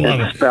it.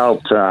 It's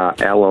spelled Lobstah,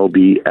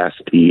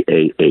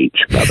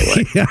 by the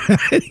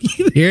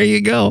way. There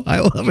you go. I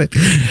love it.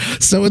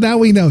 So now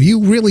we know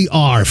you really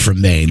are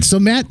from Maine. So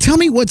Matt, tell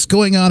me what's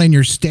going on in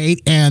your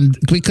state, and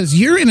because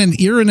you're in an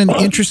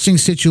interesting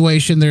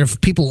situation. There are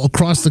people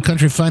across the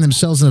country find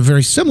themselves in a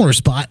very similar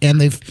spot, and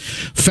they've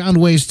found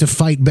ways to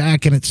fight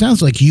back, and it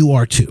sounds like you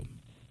are too.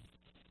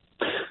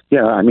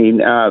 Yeah, I mean,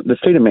 the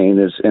state of Maine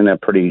is in a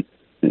pretty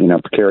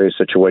precarious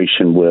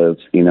situation with,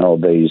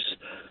 these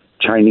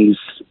Chinese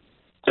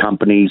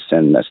companies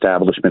and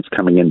establishments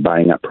coming in,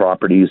 buying up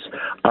properties.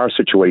 Our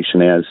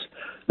situation is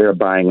they're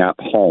buying up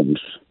homes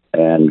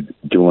and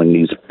doing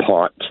these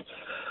pot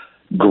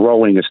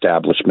growing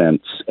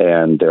establishments,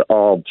 and they're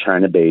all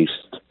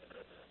China-based.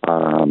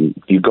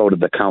 You go to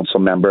the council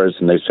members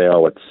and they say,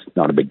 oh, it's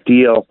not a big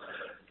deal.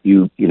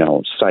 You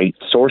cite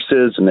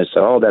sources and they say,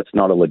 oh, that's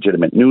not a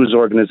legitimate news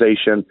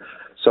organization.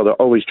 So they're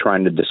always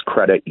trying to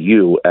discredit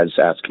you as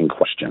asking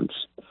questions.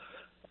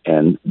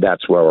 And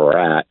that's where we're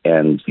at.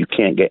 And you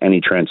can't get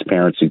any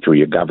transparency through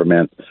your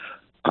government,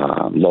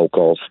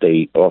 local,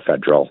 state, or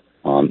federal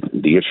on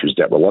the issues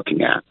that we're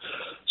looking at.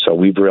 So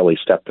we've really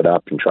stepped it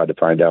up and tried to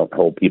find out,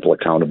 hold people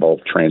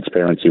accountable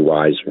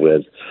transparency-wise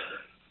with,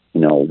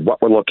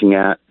 what we're looking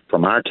at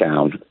from our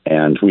town.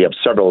 And we have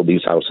several of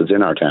these houses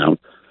in our town,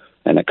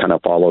 and it kind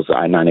of follows the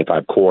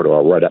I-95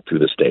 corridor right up through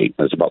the state.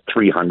 There's about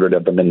 300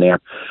 of them in there.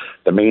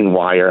 The main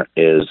wire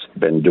has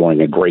been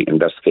doing a great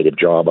investigative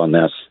job on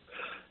this.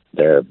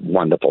 They're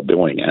wonderful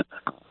doing it.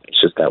 It's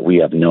just that we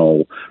have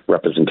no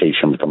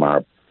representation from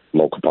our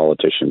local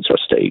politicians or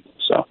state.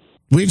 So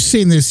we've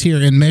seen this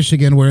here in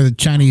Michigan, where the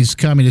Chinese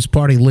Communist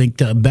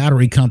Party-linked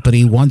battery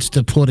company wants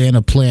to put in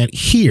a plant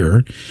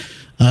here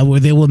where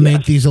they will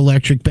make these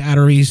electric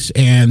batteries.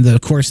 And,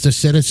 of course, the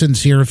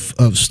citizens here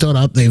have stood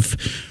up. They've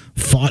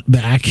fought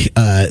back.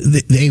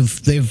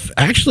 They've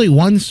actually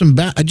won some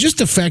battles. Just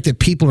the fact that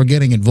people are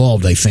getting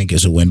involved, I think,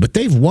 is a win. But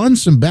they've won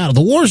some battles.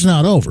 The war's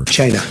not over.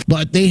 China.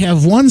 But they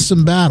have won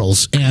some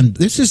battles, and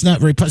this is not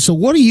very... So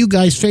what are you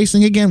guys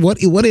facing again?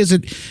 What is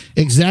it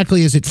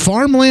exactly? Is it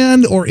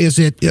farmland, or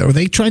are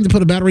they trying to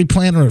put a battery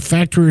plant or a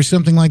factory or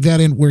something like that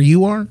in where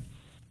you are?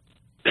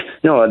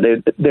 No,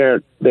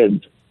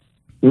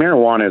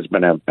 marijuana has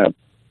been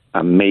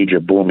a major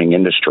booming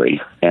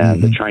industry,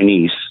 and the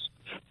Chinese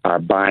are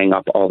buying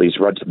up all these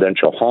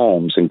residential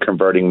homes and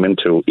converting them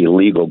into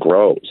illegal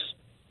grows.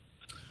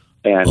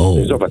 And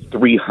there's over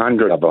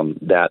 300 of them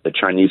that the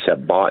Chinese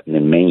have bought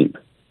in Maine.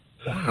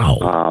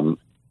 Wow.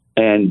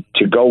 And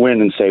to go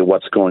in and say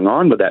what's going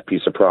on with that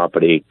piece of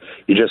property,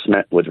 you just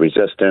met with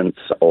resistance,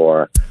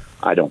 or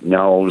I don't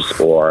know,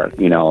 or,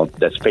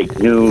 that's fake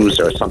news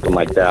or something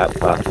like that.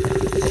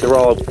 They're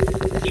all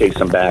chase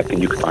them back,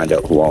 and you can find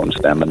out who owns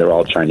them, and they're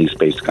all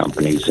Chinese-based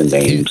companies and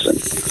names.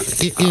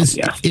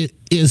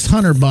 Is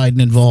Hunter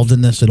Biden involved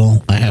in this at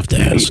all? I have to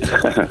ask.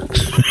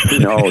 Who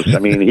knows? I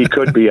mean, he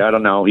could be. I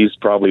don't know. He's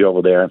probably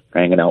over there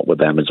hanging out with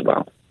them as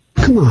well.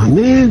 Come on,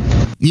 man.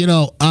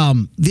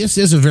 This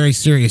is a very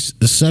serious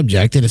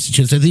subject, and it's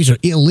just that these are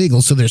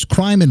illegal, so there's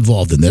crime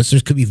involved in this. There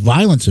could be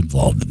violence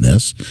involved in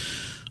this.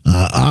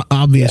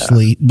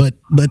 Obviously, but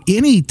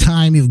any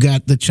time you've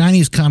got the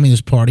Chinese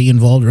Communist Party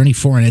involved, or any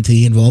foreign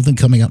entity involved in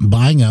coming up and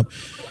buying up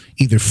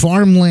either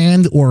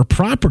farmland or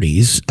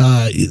properties,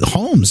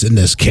 homes in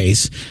this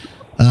case,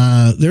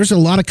 there's a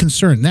lot of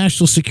concern,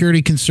 national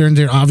security concern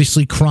there.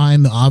 Obviously,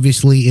 crime,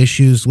 obviously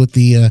issues with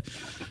the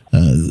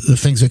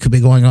things that could be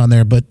going on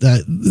there. But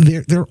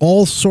there are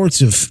all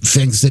sorts of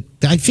things that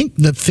I think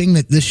the thing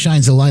that this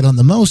shines a light on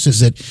the most is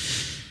that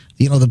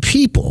the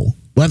people,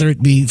 whether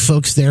it be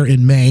folks there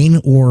in Maine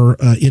or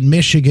in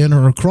Michigan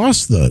or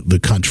across the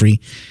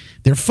country,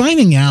 they're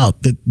finding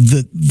out that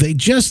they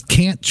just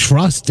can't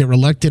trust their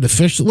elected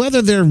officials,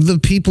 whether they're the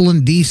people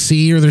in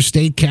D.C. or their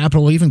state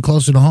capital, or even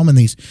closer to home in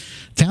these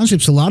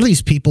townships. A lot of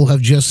these people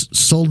have just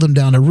sold them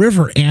down a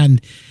river,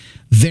 and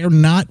they're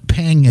not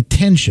paying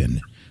attention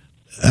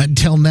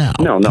until now.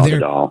 No, not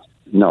at all.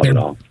 Not at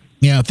all.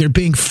 Yeah, if they're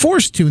being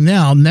forced to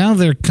now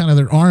they're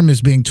their arm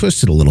is being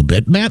twisted a little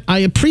bit. Matt, I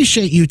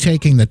appreciate you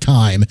taking the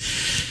time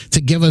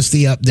to give us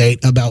the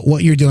update about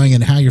what you're doing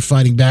and how you're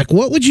fighting back.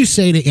 What would you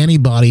say to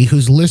anybody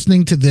who's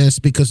listening to this?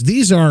 Because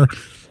these are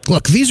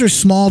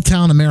small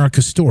town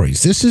America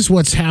stories. This is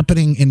what's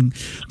happening in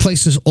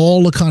places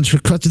all the country.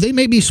 They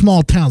may be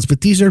small towns, but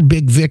these are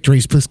big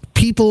victories.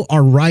 People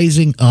are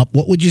rising up.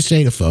 What would you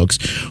say to folks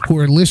who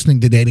are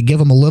listening today to give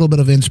them a little bit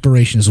of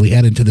inspiration as we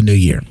head into the new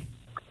year?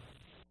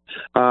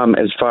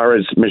 As far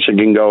as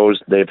Michigan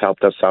goes, they've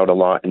helped us out a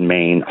lot in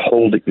Maine.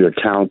 Hold your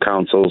town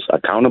councils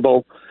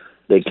accountable.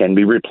 They can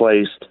be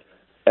replaced.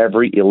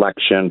 Every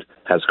election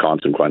has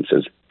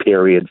consequences,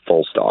 period,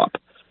 full stop.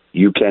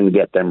 You can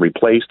get them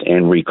replaced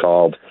and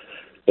recalled.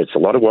 It's a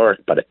lot of work,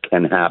 but it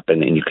can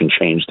happen, and you can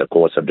change the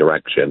course of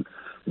direction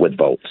with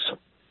votes.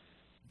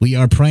 We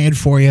are praying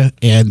for you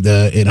and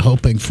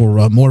hoping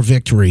for more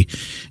victory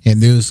and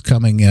news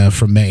coming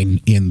from Maine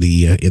in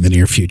the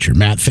near future.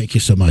 Matt, thank you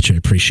so much. I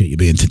appreciate you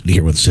being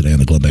here with us today on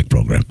the Glenn Beck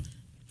program.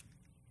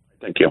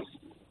 Thank you.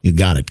 You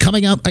got it.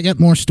 Coming up, I got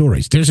more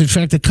stories. There's, in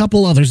fact, a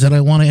couple others that I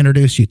want to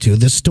introduce you to.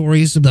 This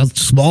story is about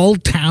small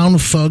town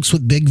folks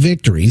with big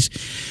victories.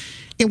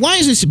 And why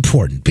is this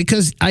important?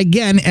 Because,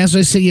 again, as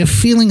I say, you're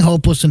feeling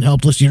hopeless and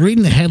helpless. You're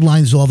reading the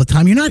headlines all the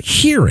time. You're not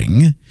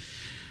hearing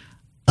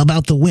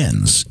about the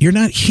wins. You're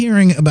not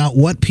hearing about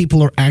what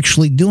people are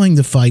actually doing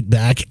to fight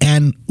back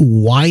and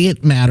why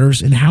it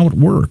matters and how it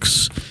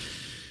works.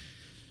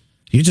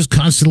 You're just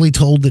constantly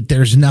told that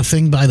there's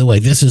nothing. By the way,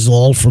 this is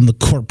all from the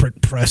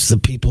corporate press, the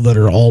people that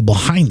are all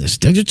behind this.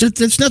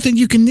 There's nothing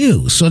you can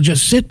do. So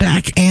just sit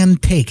back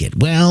and take it.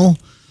 Well,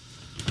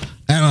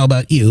 I don't know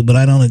about you, but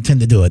I don't intend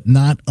to do it.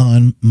 Not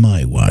on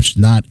my watch.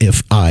 Not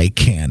if I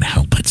can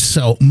help it.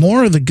 So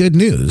more of the good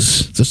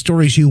news, the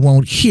stories you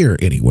won't hear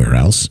anywhere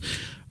else,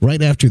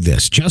 right after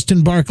this.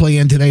 Justin Barclay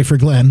in today for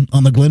Glenn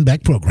on the Glenn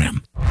Beck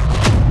program.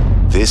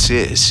 This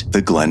is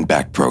the Glenn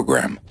Beck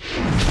program.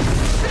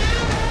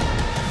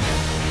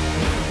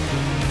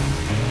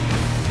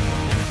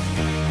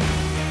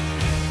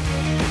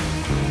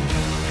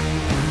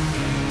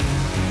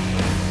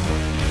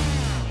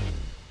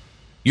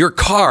 Your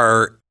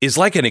car is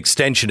like an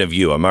extension of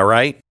you, am I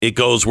right? It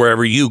goes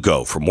wherever you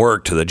go, from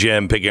work to the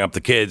gym, picking up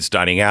the kids,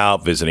 dining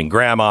out, visiting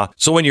grandma.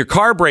 So when your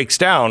car breaks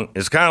down,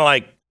 it's kind of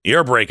like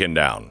you're breaking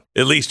down.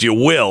 At least you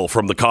will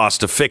from the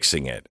cost of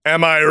fixing it.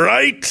 Am I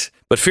right?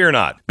 But fear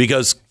not,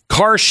 because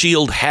Car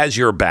Shield has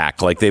your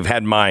back like they've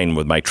had mine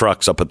with my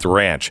trucks up at the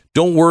ranch.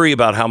 Don't worry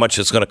about how much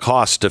it's going to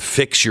cost to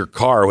fix your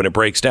car when it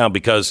breaks down,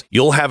 because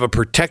you'll have a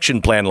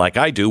protection plan like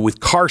I do with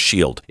Car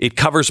Shield. It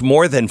covers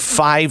more than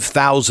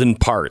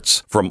 5,000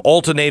 parts, from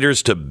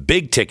alternators to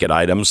big ticket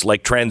items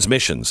like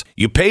transmissions.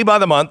 You pay by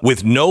the month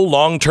with no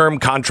long-term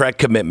contract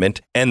commitment,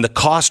 and the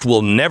cost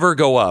will never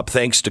go up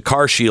thanks to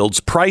Car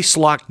Shield's price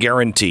lock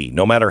guarantee.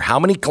 No matter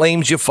how many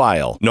claims you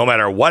file, no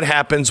matter what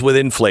happens with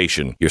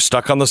inflation, you're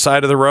stuck on the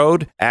side of the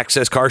road,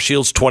 access Car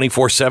Shield's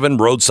 24/7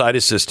 roadside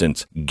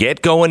assistance.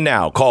 Get going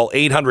now. Call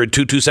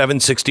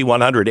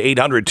 800-227-6100,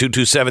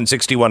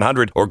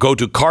 800-227-6100, or go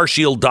to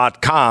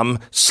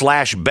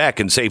carshield.com/Beck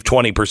and save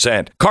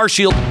 20%. Car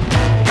Shield.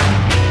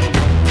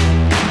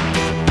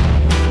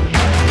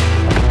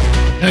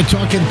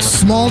 Talking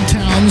small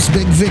towns,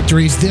 big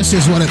victories. This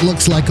is what it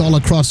looks like all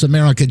across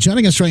America.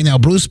 Joining us right now,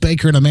 Bruce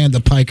Baker and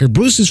Amanda Piker.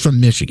 Bruce is from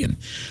Michigan,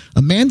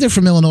 Amanda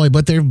from Illinois,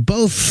 but they're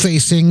both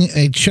facing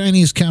a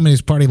Chinese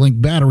Communist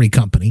Party-linked battery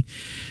company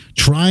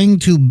trying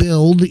to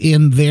build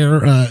in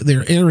their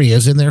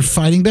areas, and they're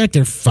fighting back.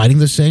 They're fighting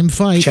the same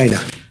fight. China.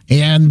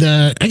 And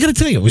I got to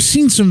tell you, we've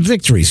seen some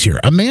victories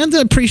here.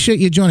 Amanda, appreciate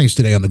you joining us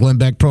today on the Glenn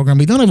Beck program.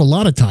 We don't have a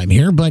lot of time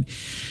here, but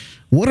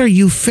what are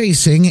you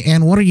facing,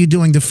 and what are you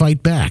doing to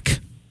fight back?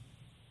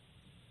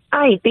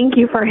 Hi, thank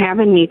you for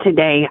having me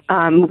today.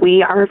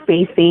 We are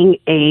facing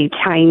a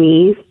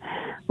Chinese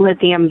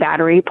lithium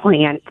battery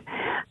plant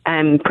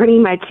pretty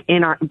much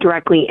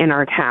directly in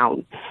our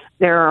town.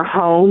 There are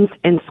homes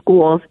and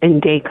schools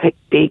and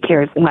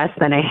daycares less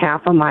than a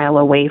half a mile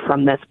away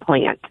from this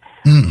plant.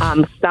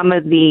 Some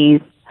of these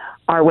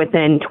are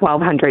within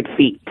 1,200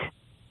 feet.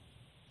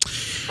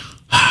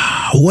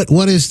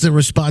 What has the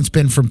response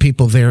been from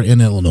people there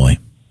in Illinois?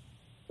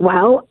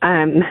 Well,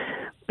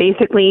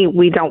 basically,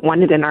 we don't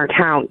want it in our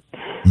town.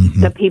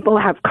 The people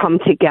have come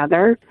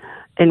together,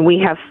 and we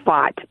have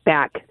fought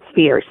back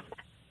fierce.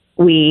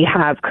 We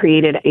have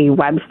created a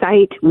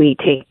website. We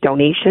take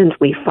donations.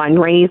 We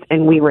fundraise,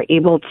 and we were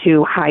able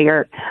to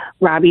hire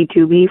Robbie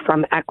Dubey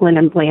from Eklund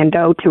and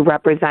Blando to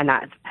represent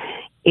us.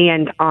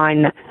 And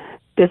on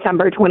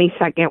December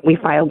 22nd, we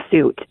filed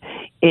suit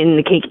in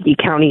the Kankakee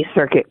County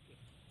Circuit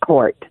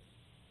Court.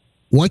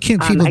 What can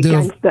people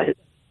do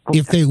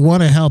if they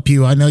want to help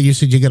you? I know you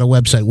said you got a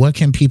website. What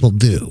can people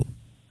do?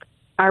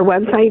 Our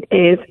website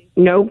is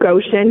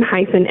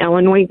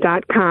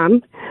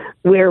nogoshen-illinois.com,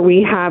 where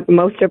we have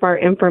most of our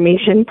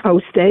information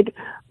posted.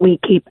 We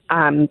keep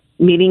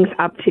meetings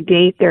up to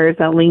date. There's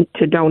a link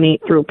to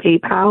donate through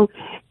PayPal,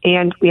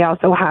 and we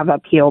also have a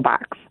P.O.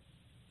 box.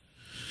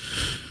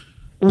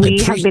 We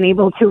have been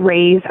able to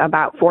raise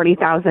about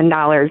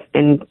 $40,000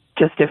 in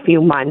just a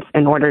few months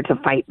in order to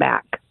fight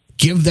back.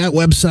 Give that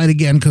website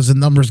again, because the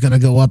number's going to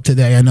go up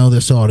today. I know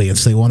this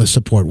audience, they want to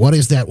support. What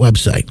is that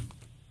website?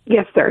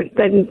 Yes, sir.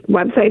 The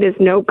website is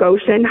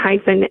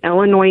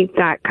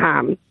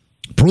nogoshen-illinois.com.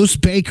 Bruce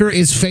Baker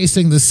is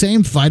facing the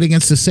same fight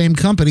against the same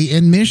company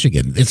in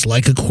Michigan. It's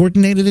like a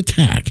coordinated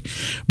attack.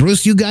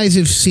 Bruce, you guys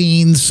have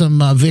seen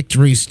some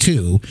victories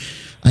too.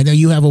 I know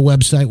you have a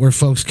website where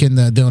folks can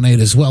donate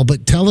as well,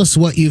 but tell us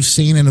what you've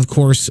seen and, of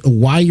course,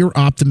 why you're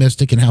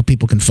optimistic and how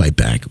people can fight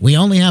back. We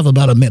only have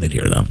about a minute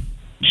here, though.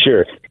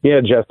 Sure.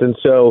 Yeah, Justin.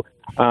 So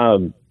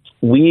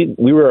we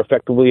were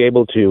effectively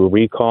able to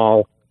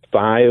recall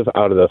 5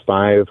 out of the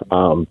 5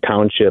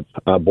 township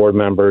board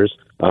members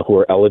who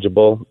are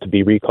eligible to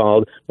be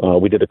recalled.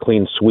 We did a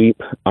clean sweep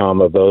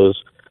of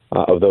those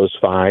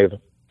 5,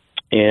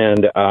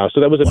 and so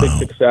that was a big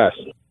success.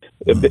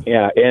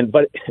 Yeah,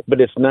 but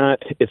it's not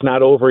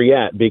over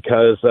yet,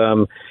 because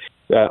a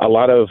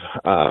lot of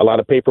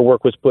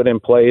paperwork was put in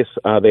place.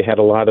 They had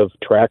a lot of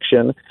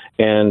traction,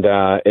 and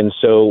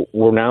so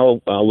we're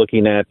now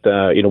looking at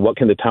what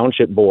can the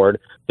township board,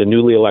 the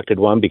newly elected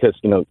one, because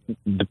the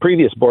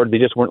previous board, they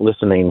just weren't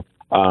listening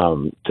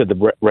to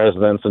the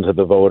residents and to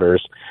the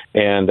voters,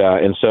 and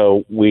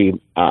so we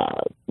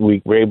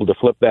were able to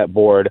flip that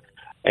board,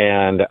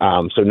 and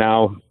so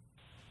now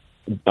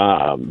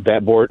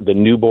that board, the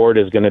new board,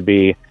 is going to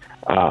be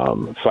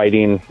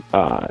fighting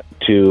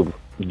to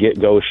get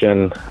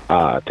Goshen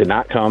to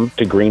not come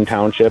to Green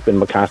Township in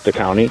Mecosta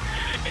County,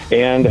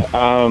 and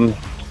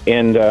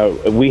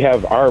we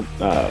have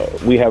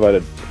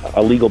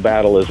a legal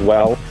battle as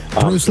well.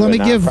 Bruce, let me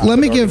give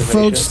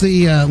folks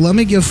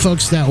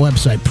that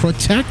website.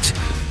 Protect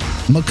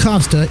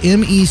Mecosta,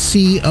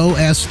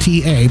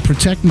 MECOSTA,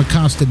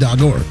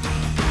 protectmecosta.org.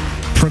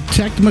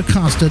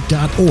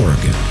 Protectmecosta.org.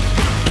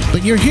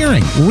 But you're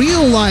hearing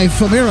real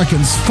life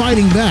Americans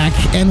fighting back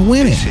and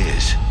winning. This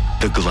is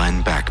the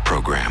Glenn Beck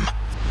program.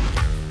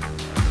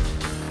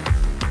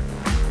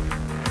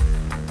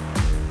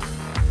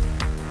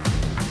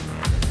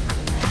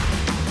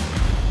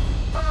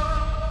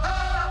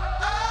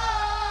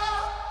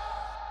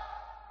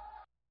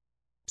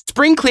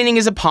 Spring cleaning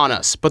is upon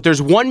us, but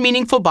there's one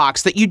meaningful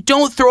box that you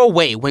don't throw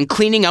away when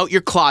cleaning out your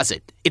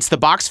closet. It's the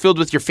box filled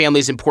with your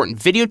family's important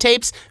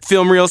videotapes,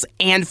 film reels,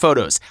 and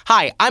photos.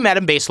 Hi, I'm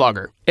Adam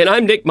Baselogger. And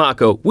I'm Nick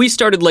Mako. We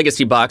started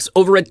Legacy Box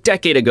over a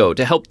decade ago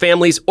to help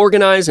families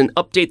organize and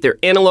update their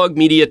analog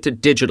media to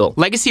digital.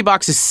 Legacy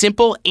Box is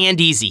simple and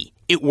easy.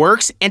 It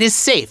works and is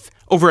safe.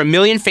 Over 1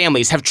 million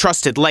families have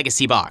trusted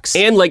Legacy Box.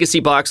 And Legacy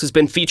Box has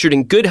been featured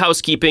in Good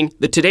Housekeeping,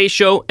 The Today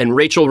Show, and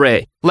Rachel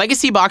Ray.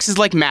 Legacy Box is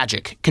like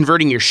magic,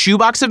 converting your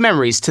shoebox of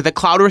memories to the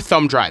cloud or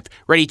thumb drive,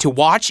 ready to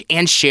watch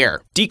and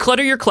share.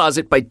 Declutter your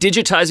closet by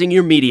digitizing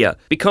your media.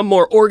 Become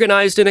more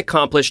organized and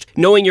accomplished,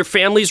 knowing your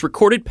family's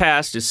recorded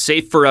past is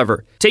safe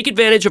forever. Take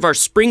advantage of our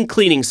spring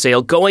cleaning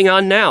sale going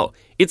on now.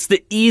 It's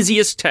the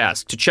easiest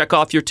task to check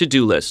off your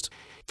to-do list.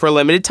 For a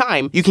limited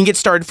time, you can get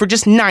started for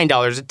just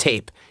 $9 a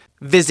tape.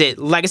 Visit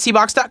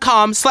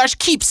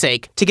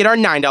legacybox.com/keepsake to get our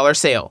 $9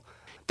 sale.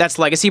 That's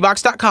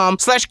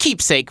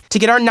legacybox.com/keepsake to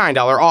get our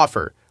 $9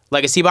 offer.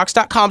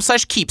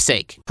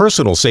 legacybox.com/keepsake.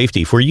 Personal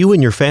safety for you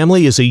and your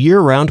family is a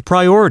year-round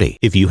priority.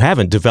 If you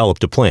haven't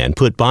developed a plan,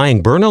 put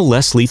buying Byrna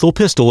Less Lethal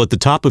Pistol at the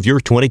top of your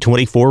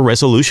 2024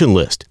 resolution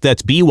list.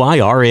 That's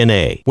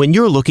BYRNA. When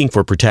you're looking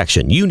for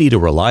protection, you need a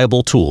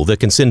reliable tool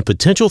that can send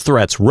potential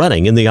threats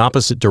running in the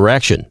opposite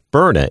direction.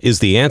 Byrna is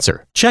the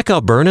answer. Check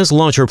out Byrna's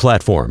launcher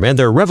platform and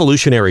their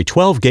revolutionary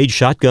 12-gauge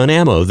shotgun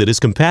ammo that is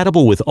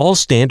compatible with all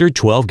standard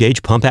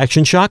 12-gauge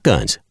pump-action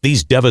shotguns.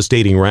 These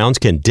devastating rounds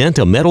can dent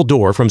a metal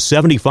door from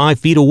 75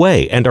 feet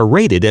away and are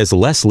rated as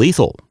less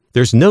lethal.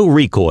 There's no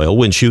recoil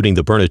when shooting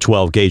the Byrna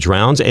 12-gauge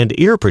rounds, and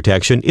ear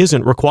protection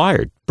isn't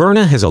required.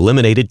 Byrna has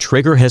eliminated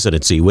trigger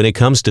hesitancy when it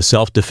comes to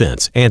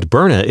self-defense, and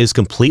Byrna is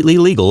completely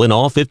legal in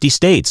all 50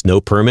 states,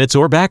 no permits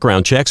or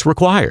background checks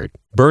required.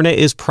 Byrna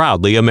is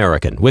proudly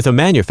American, with a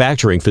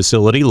manufacturing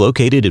facility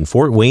located in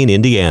Fort Wayne,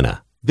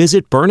 Indiana.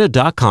 Visit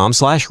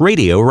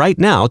Byrna.com/radio right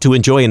now to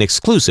enjoy an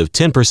exclusive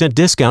 10%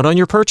 discount on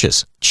your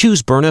purchase.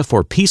 Choose Byrna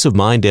for peace of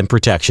mind and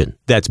protection.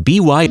 That's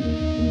BY.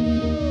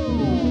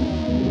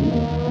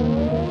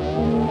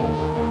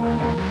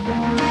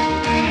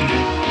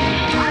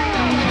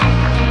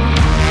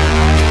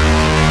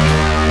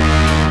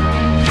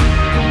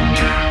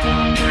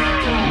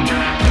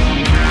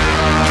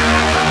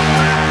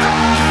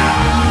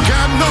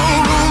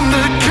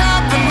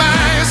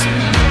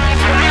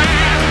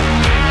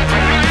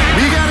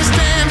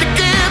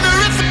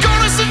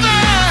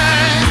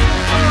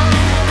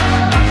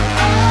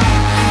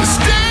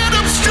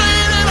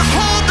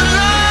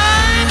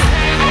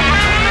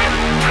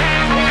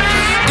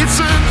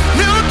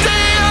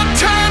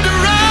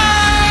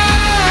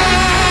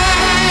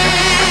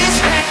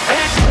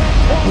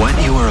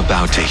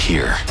 About to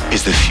hear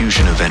is the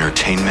fusion of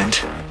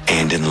entertainment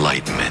and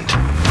enlightenment.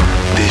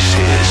 This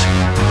is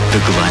the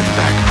Glenn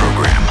Beck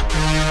Program.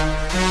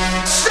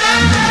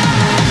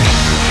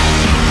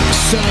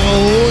 So,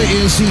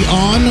 is he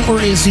on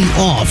or is he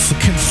off?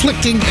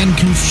 Conflicting and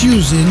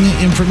confusing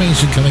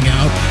information coming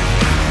out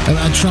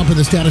about Trump and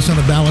the status on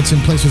the ballots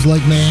in places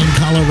like Maine,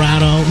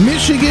 Colorado,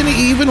 Michigan,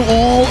 even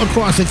all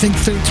across, I think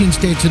 13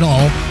 states in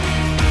all,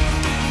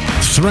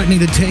 threatening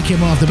to take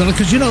him off the ballot,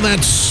 because, you know,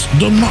 that's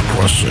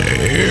democracy.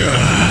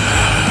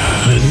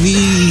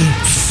 The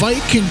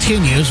fight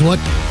continues. What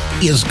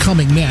is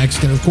coming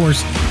next? And, of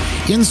course,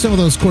 in some of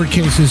those court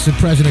cases that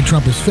President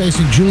Trump is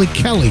facing, Julie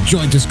Kelly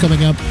joins us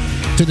coming up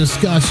to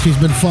discuss. She's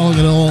been following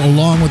it all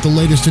along with the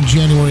latest in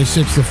January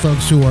 6th, the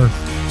folks who are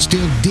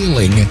still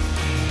dealing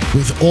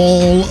with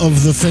all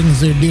of the things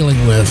they're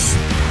dealing with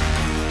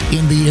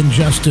in the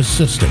injustice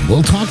system.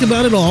 We'll talk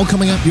about it all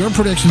coming up. Your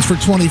predictions for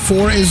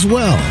 24 as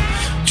well.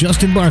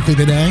 Justin Barkley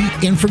today,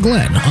 in for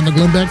Glenn on the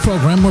Glenn Beck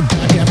Program. We're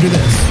back after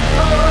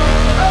this.